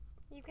 Okay.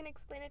 You can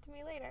explain it to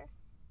me later.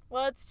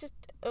 Well,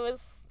 it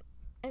was.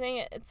 I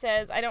think it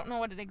says. I don't know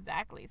what it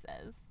exactly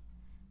says,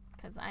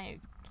 because I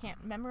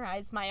can't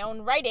memorize my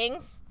own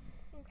writings.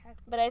 Okay.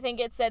 But I think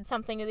it said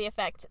something to the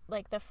effect,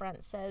 like the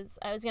front says,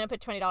 I was going to put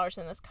 $20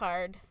 in this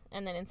card,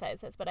 and then inside it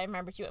says, but I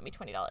remembered you owe me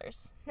 $20,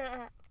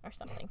 or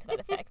something to that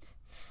effect.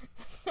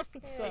 I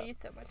owe you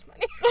so much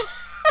money.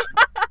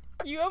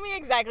 You owe me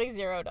exactly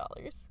 $0.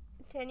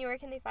 Tanya, where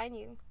can they find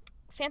you?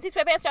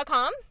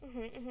 FancySweatpants.com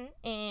Mm-hmm.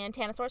 and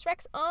Tanosaurus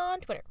Rex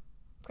on Twitter.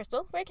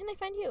 Crystal, where can they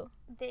find you?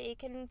 They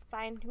can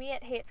find me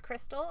at Hey It's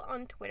Crystal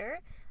on Twitter.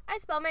 I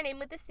spell my name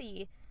with a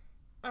C.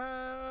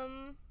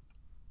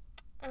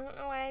 I don't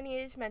know why I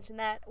needed to mention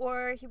that.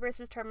 Or He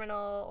versus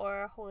Terminal,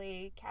 or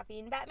Holy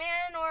Caffeine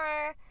Batman,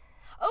 or...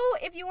 Oh,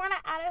 if you want to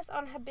add us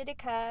on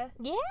Habitica,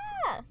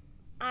 Yeah.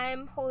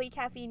 I'm Holy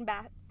Caffeine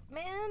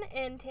Batman,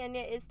 and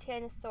Tanya is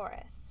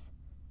Tanosaurus.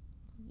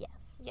 Yes.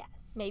 Yes.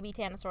 Maybe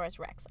Tanosaurus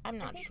Rex. I'm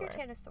I not think sure.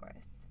 you're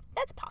Tanosaurus.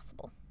 That's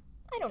possible.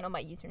 I don't know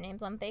my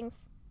usernames on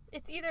things.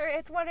 It's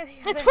one or the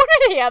other. It's one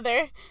or the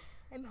other.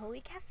 I'm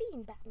Holy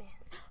Caffeine Batman.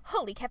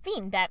 Holy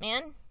caffeine,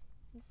 Batman.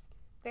 It's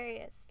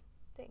various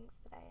things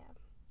that I am.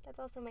 That's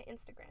also my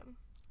Instagram.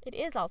 It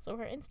is also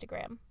her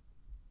Instagram.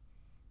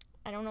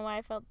 I don't know why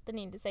I felt the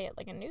need to say it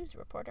like a news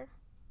reporter.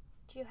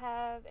 Do you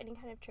have any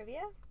kind of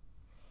trivia?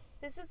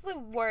 This is the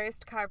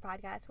worst car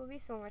podcast. We'll be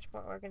so much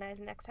more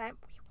organized next time.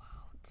 We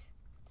won't.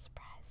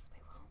 Surprise, we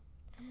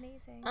won't.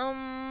 Amazing.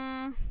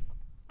 Um,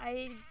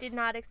 I did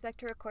not expect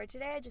to record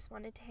today. I just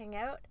wanted to hang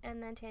out.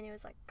 And then Tanya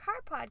was like, car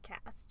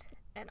podcast.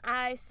 And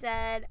I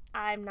said,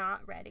 I'm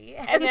not ready.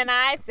 and then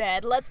I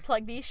said, let's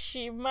plug these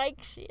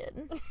mics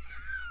in.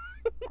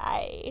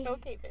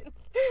 Okay,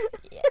 Vince.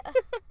 Yeah.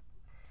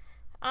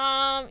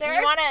 There you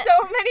are wanna...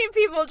 so many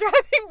people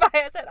driving by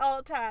us at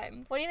all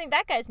times. What do you think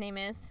that guy's name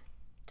is?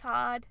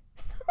 Todd.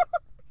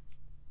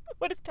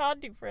 What does Todd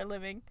do for a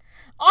living?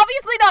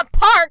 Obviously not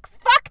Park.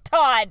 Fuck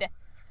Todd.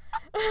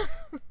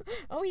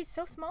 Oh, he's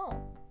so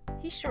small.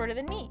 He's shorter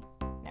than me.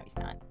 No, he's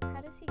not.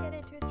 How does he get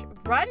into his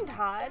Run,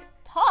 Todd.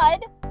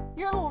 Todd,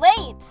 you're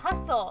late.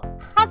 Hustle.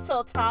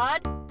 Hustle,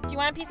 Todd. Do you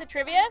want a piece of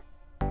trivia?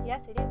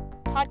 Yes, I do.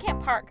 Todd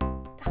can't park.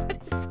 Todd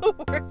is the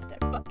worst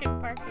at fucking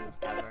parking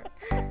ever.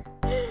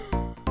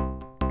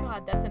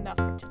 God, that's enough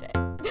for today.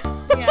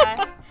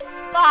 Yeah.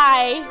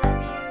 Bye.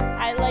 Love you.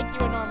 I like you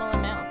a normal